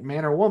 right?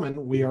 Man or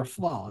woman, we are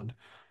flawed.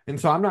 And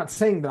so I'm not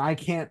saying that I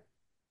can't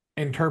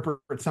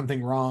interpret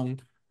something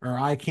wrong or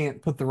I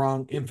can't put the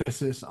wrong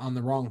emphasis on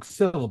the wrong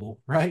syllable,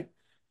 right?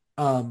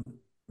 Um,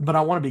 but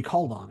I want to be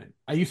called on it.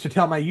 I used to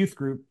tell my youth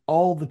group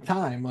all the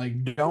time,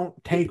 like,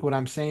 don't take what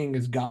I'm saying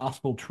as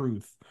gospel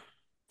truth.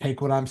 Take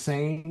what I'm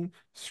saying,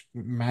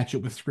 match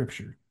it with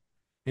scripture.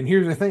 And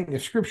here's the thing,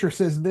 if scripture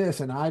says this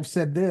and I've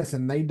said this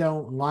and they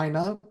don't line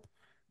up,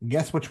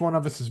 guess which one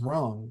of us is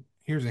wrong?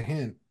 Here's a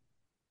hint.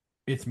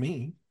 It's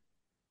me.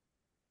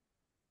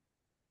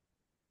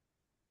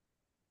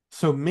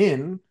 So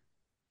men,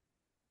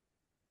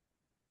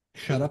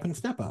 shut up and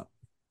step up.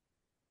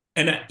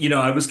 And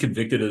I was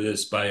convicted of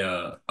this by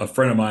a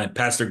friend of mine,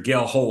 Pastor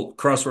Gail Holt,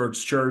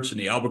 Crossroads Church in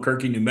the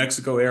Albuquerque, New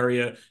Mexico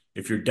area.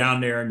 If you're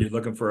down there and you're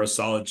looking for a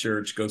solid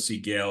church, go see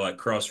Gail at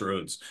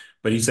Crossroads.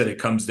 But he said it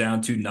comes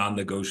down to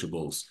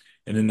non-negotiables.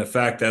 And in the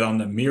fact that on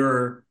the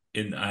mirror,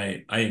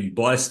 I am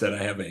blessed that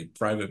I have a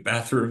private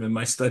bathroom in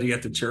my study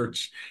at the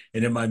church.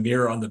 And in my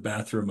mirror on the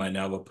bathroom, I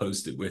now have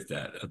posted with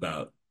that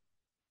about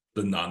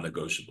the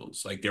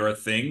non-negotiables. Like there are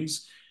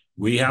things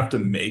we have to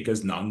make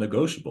as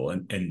non-negotiable.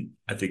 And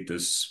I think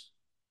this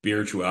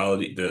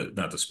spirituality, the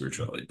not the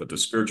spirituality, but the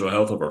spiritual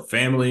health of our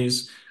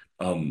families,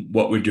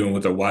 what we're doing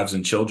with our wives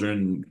and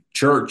children,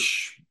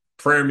 church,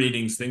 prayer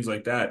meetings, things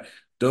like that.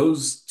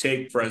 Those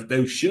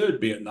should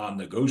be a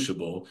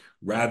non-negotiable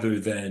rather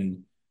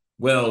than,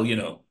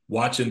 well,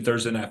 watching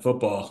Thursday night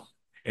football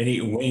and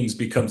eating wings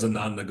becomes a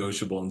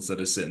non-negotiable instead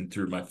of sitting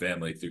through my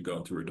family through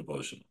going through a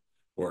devotional.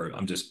 Or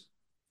I'm just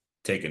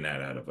taking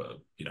that out of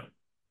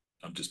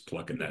I'm just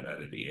plucking that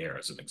out of the air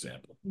as an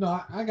example.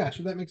 No, I got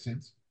you. That makes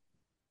sense.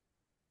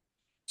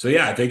 So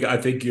yeah, I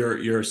think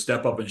your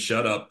step up and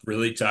shut up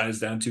really ties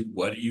down to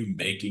what are you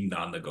making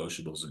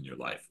non-negotiables in your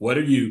life? What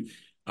are you?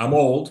 I'm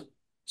old,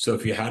 so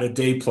if you had a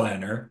day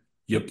planner,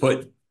 you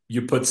put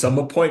some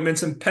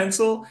appointments in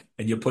pencil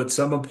and you put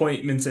some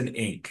appointments in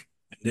ink.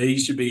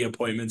 These should be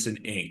appointments in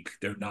ink.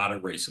 They're not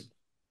erasable.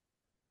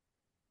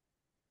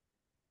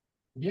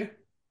 Yeah,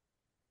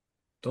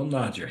 Don't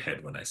nod your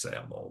head when I say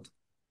I'm old.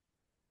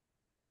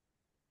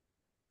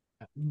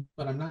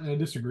 but I'm not going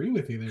to disagree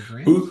with you there,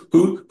 Grant.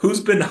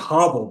 Who's been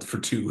hobbled for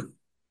 2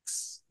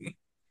 weeks?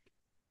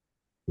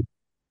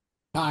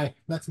 Hi,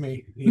 that's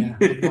me. Yeah,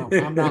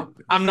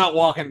 I'm not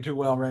walking too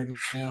well right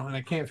now, and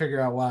I can't figure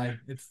out why.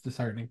 It's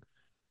disheartening.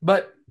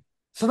 But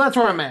so that's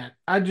where I'm at.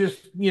 I just,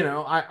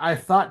 I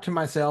thought to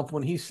myself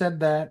when he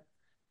said that,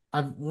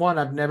 I've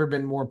never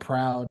been more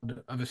proud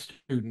of a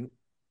student.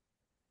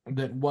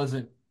 that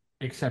wasn't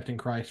accepting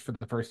Christ for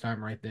the first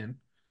time right then.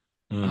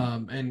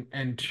 Mm.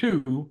 And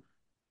two,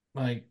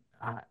 like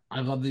I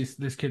love these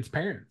this kid's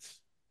parents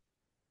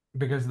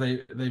because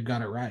they've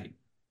got it right.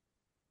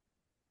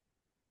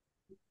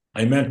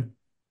 Amen.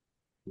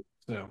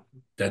 So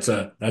That's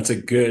a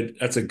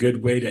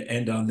good way to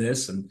end on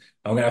this. And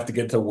I'm gonna have to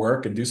get to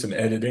work and do some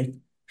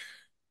editing.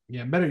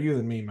 yeah, better you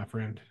than me, my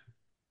friend.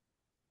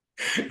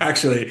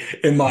 Actually,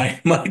 in my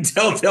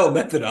telltale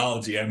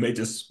methodology, I may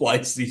just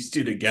splice these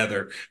two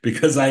together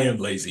because I am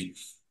lazy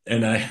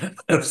and I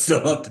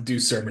still have to do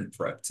sermon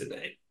prep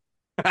today.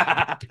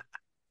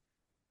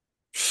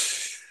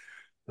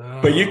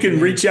 But you Oh can man.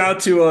 reach out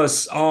to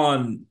us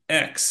on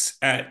X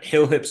at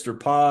Hill Hipster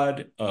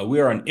Pod. We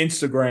are on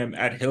Instagram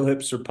at Hill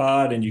Hipster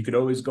Pod, and you could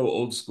always go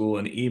old school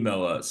and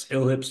email us,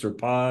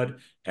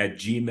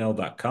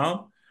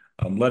 hillhipsterpod@gmail.com.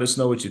 Let us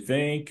know what you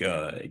think.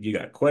 You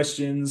got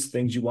questions,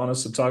 things you want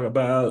us to talk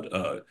about.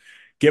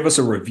 Give us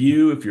a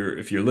review if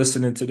you're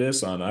listening to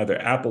this on either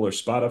Apple or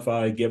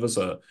Spotify. Give us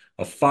a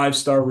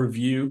 5-star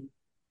review,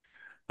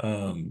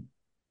 um,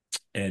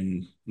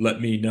 and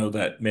let me know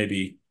that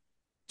Andy's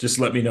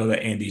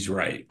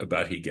right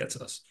about he gets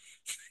us.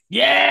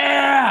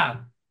 Yeah.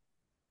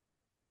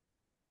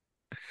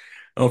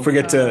 Don't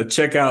forget Uh, to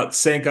check out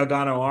St.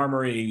 Galgano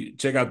Armory.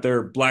 Check out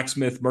their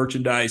blacksmith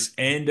merchandise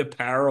and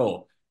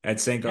apparel at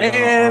St. Galgano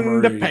and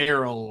Armory,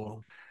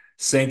 apparel.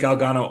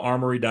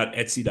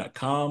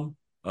 stgalganoarmory.etsy.com.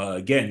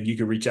 Again, you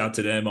can reach out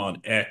to them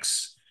on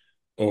X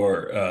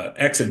or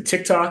X and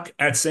TikTok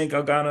at St.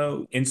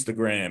 Galgano,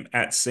 Instagram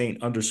at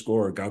St.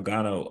 underscore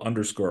Galgano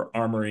underscore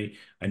Armory.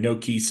 I know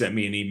Key sent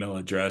me an email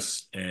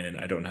address and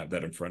I don't have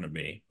that in front of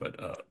me, but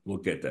we'll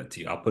get that to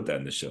you. I'll put that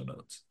in the show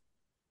notes.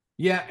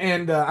 Yeah,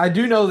 and I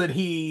do know that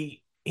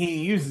he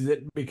uses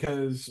it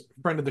because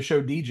friend of the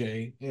show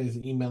DJ is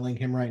emailing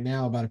him right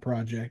now about a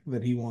project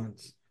that he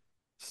wants.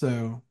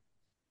 So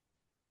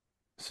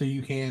so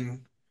you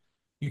can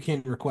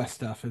request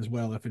stuff as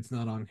well if it's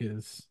not on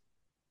his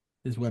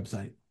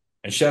website.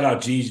 And shout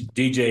out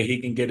DJ. He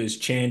can get his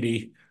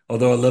Chandy,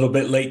 although a little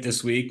bit late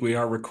this week. We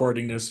are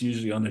recording this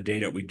usually on the day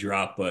that we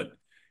drop, but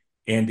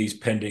Andy's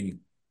pending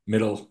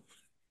middle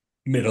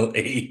middle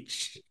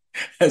age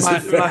has My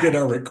affected my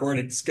our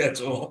recording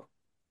schedule.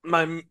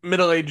 my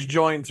middle-aged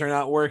joints are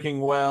not working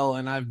well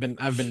and I've been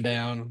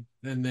down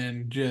and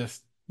then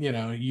just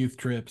youth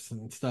trips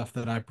and stuff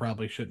that I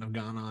probably shouldn't have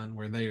gone on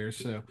were there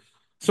so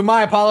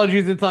my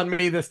apologies, it's on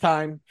me this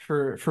time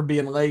for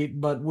being late,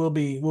 but we'll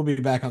be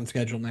back on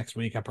schedule next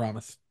week, I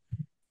promise,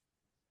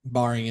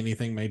 barring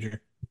anything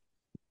major.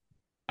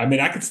 I mean,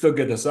 I could still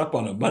get this up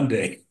on a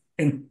Monday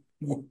and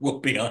we'll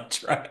be on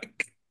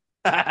track.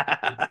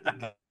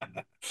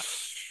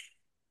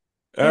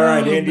 All right,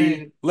 Oh Andy,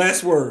 man,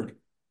 last word.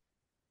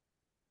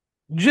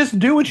 just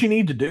do what you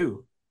need to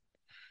do.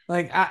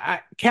 Like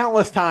I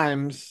countless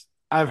times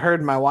I've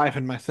heard my wife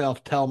and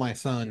myself tell my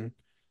son,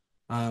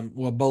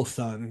 well, both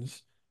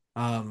sons,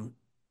 um,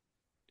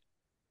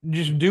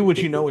 just do what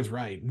you know is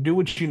right. Do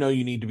what you know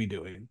you need to be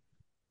doing.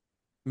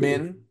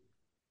 Men,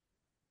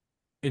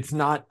 it's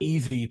not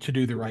easy to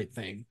do the right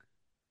thing.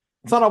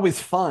 It's not always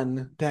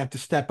fun to have to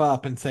step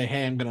up and say,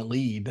 "Hey, I'm going to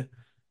lead,"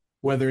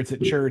 whether it's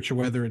at church or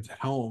whether it's at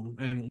home,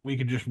 and we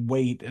could just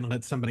wait and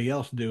let somebody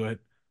else do it.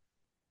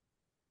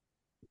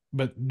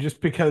 But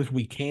just because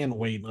we can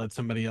wait and let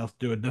somebody else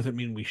do it doesn't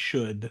mean we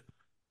should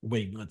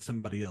wait and let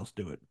somebody else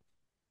do it.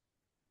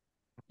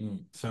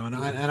 Mm. So, and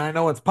I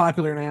know it's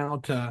popular now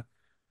to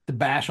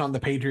bash on the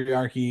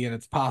patriarchy, and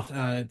it's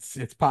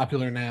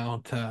popular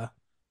now to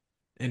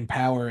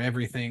empower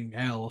everything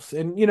else.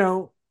 And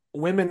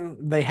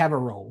women, they have a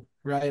role,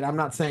 right? I'm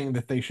not saying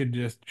that they should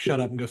just shut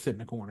up and go sit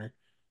in a corner,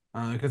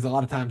 because a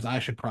lot of times I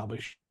should probably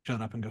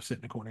shut up and go sit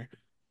in a corner.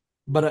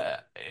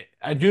 But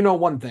I do know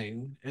one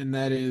thing, and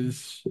that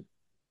is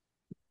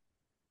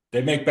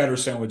They make better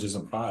sandwiches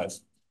and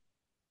pies.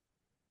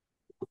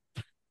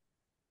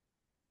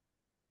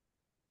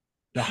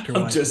 Dr.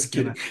 I'm Wife is just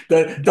kidding.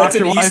 gonna That's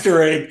an Dr. Easter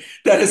Wife. egg.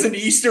 That is an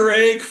Easter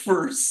egg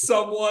for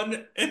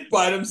someone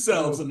by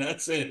themselves, Oh, and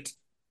that's it.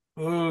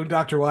 oh,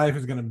 Dr. Wife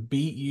is gonna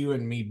beat you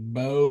and me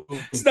both.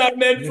 It's not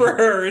meant Just for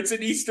her. It's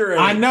an Easter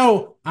I egg.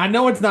 know, I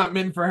know it's not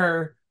meant for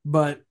her,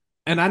 but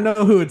and I know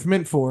who it's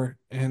meant for,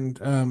 and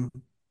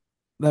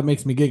that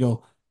makes me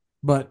giggle.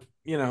 But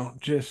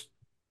just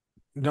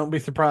don't be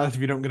surprised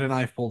if you don't get a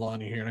knife pulled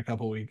on you here in a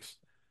couple weeks.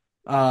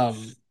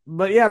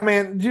 But yeah,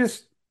 man,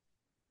 just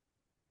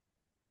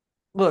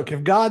look,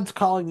 if God's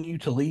calling you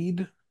to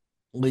lead,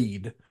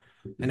 lead.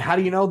 And how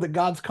do you know that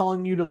God's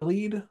calling you to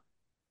lead?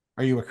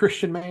 Are you a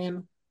Christian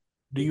man?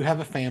 Do you have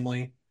a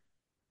family?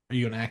 Are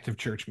you an active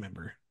church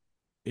member?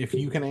 If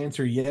you can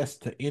answer yes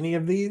to any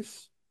of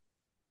these,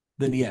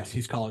 then yes,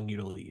 he's calling you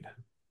to lead.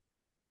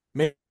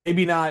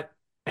 Maybe not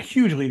a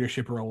huge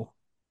leadership role,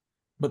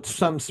 but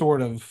some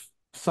sort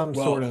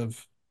Well,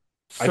 of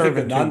I think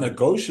the servitude.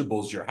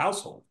 non-negotiable is your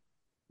household.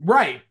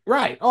 Right,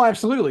 right. Oh,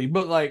 absolutely.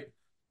 But like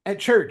at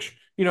church,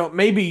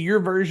 maybe your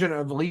version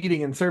of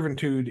leading in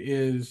servitude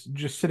is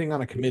just sitting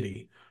on a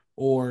committee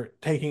or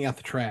taking out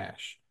the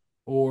trash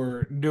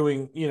or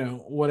doing,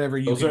 whatever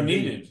you Those are can do.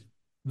 needed.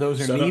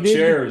 Those are Set up needed.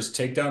 chairs,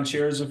 take down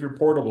chairs if you're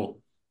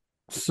portable.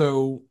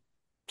 So,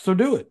 so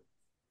do it.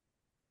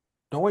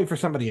 Don't wait for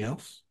somebody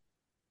else.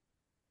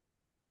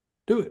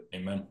 Do it.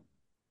 Amen.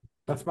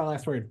 That's my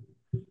last word.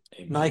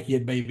 Amen. Nike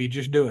it, baby.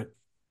 Just do it.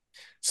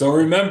 So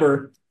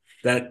remember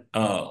that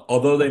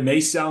although they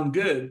may sound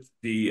good,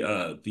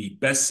 the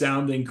best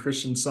sounding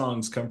Christian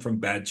songs come from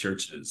bad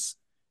churches.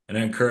 And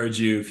I encourage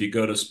you, if you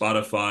go to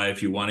Spotify,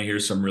 if you want to hear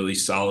some really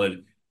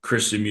solid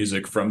Christian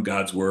music from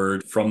God's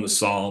Word, from the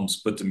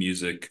Psalms, put the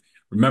music.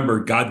 Remember,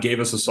 God gave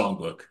us a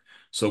songbook.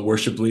 So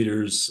worship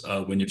leaders,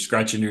 when you're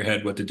scratching your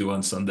head what to do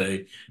on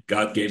Sunday,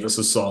 God gave us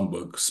a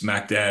songbook,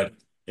 smack dab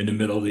in the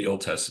middle of the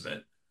Old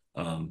Testament.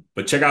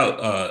 But check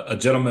out a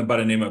gentleman by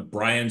the name of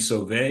Brian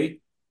Sauvé.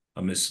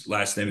 His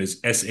last name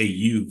is Sauve.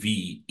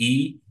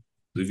 I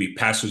believe he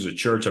pastors a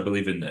church, I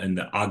believe, in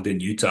the Ogden,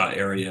 Utah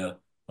area.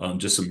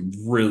 Just some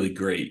really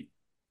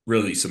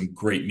some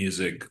great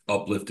music,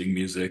 uplifting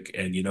music.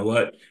 And you know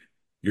what?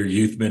 Your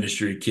youth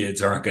ministry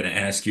kids aren't going to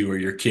ask you, or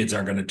your kids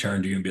aren't going to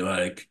turn to you and be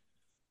like,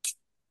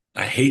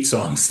 I hate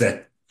songs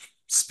that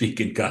speak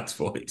in God's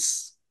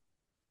voice.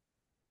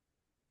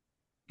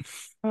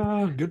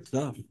 Good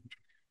stuff.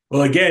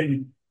 Well,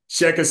 again,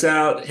 check us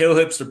out, Hill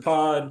Hipster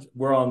Pod.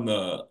 We're on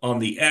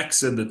the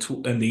X and the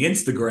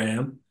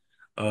Instagram.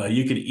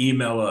 You can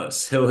email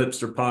us,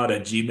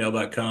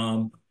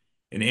 hillhipsterpod@gmail.com.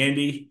 And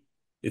Andy,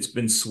 it's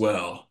been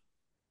swell.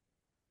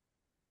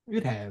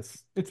 It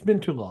has. It's been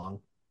too long.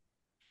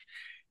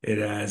 It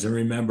has. And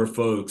remember,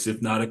 folks,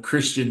 if not a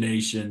Christian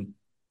nation,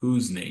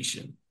 whose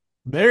nation?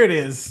 There it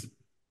is.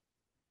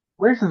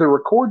 Where's the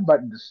record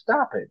button to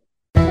stop it?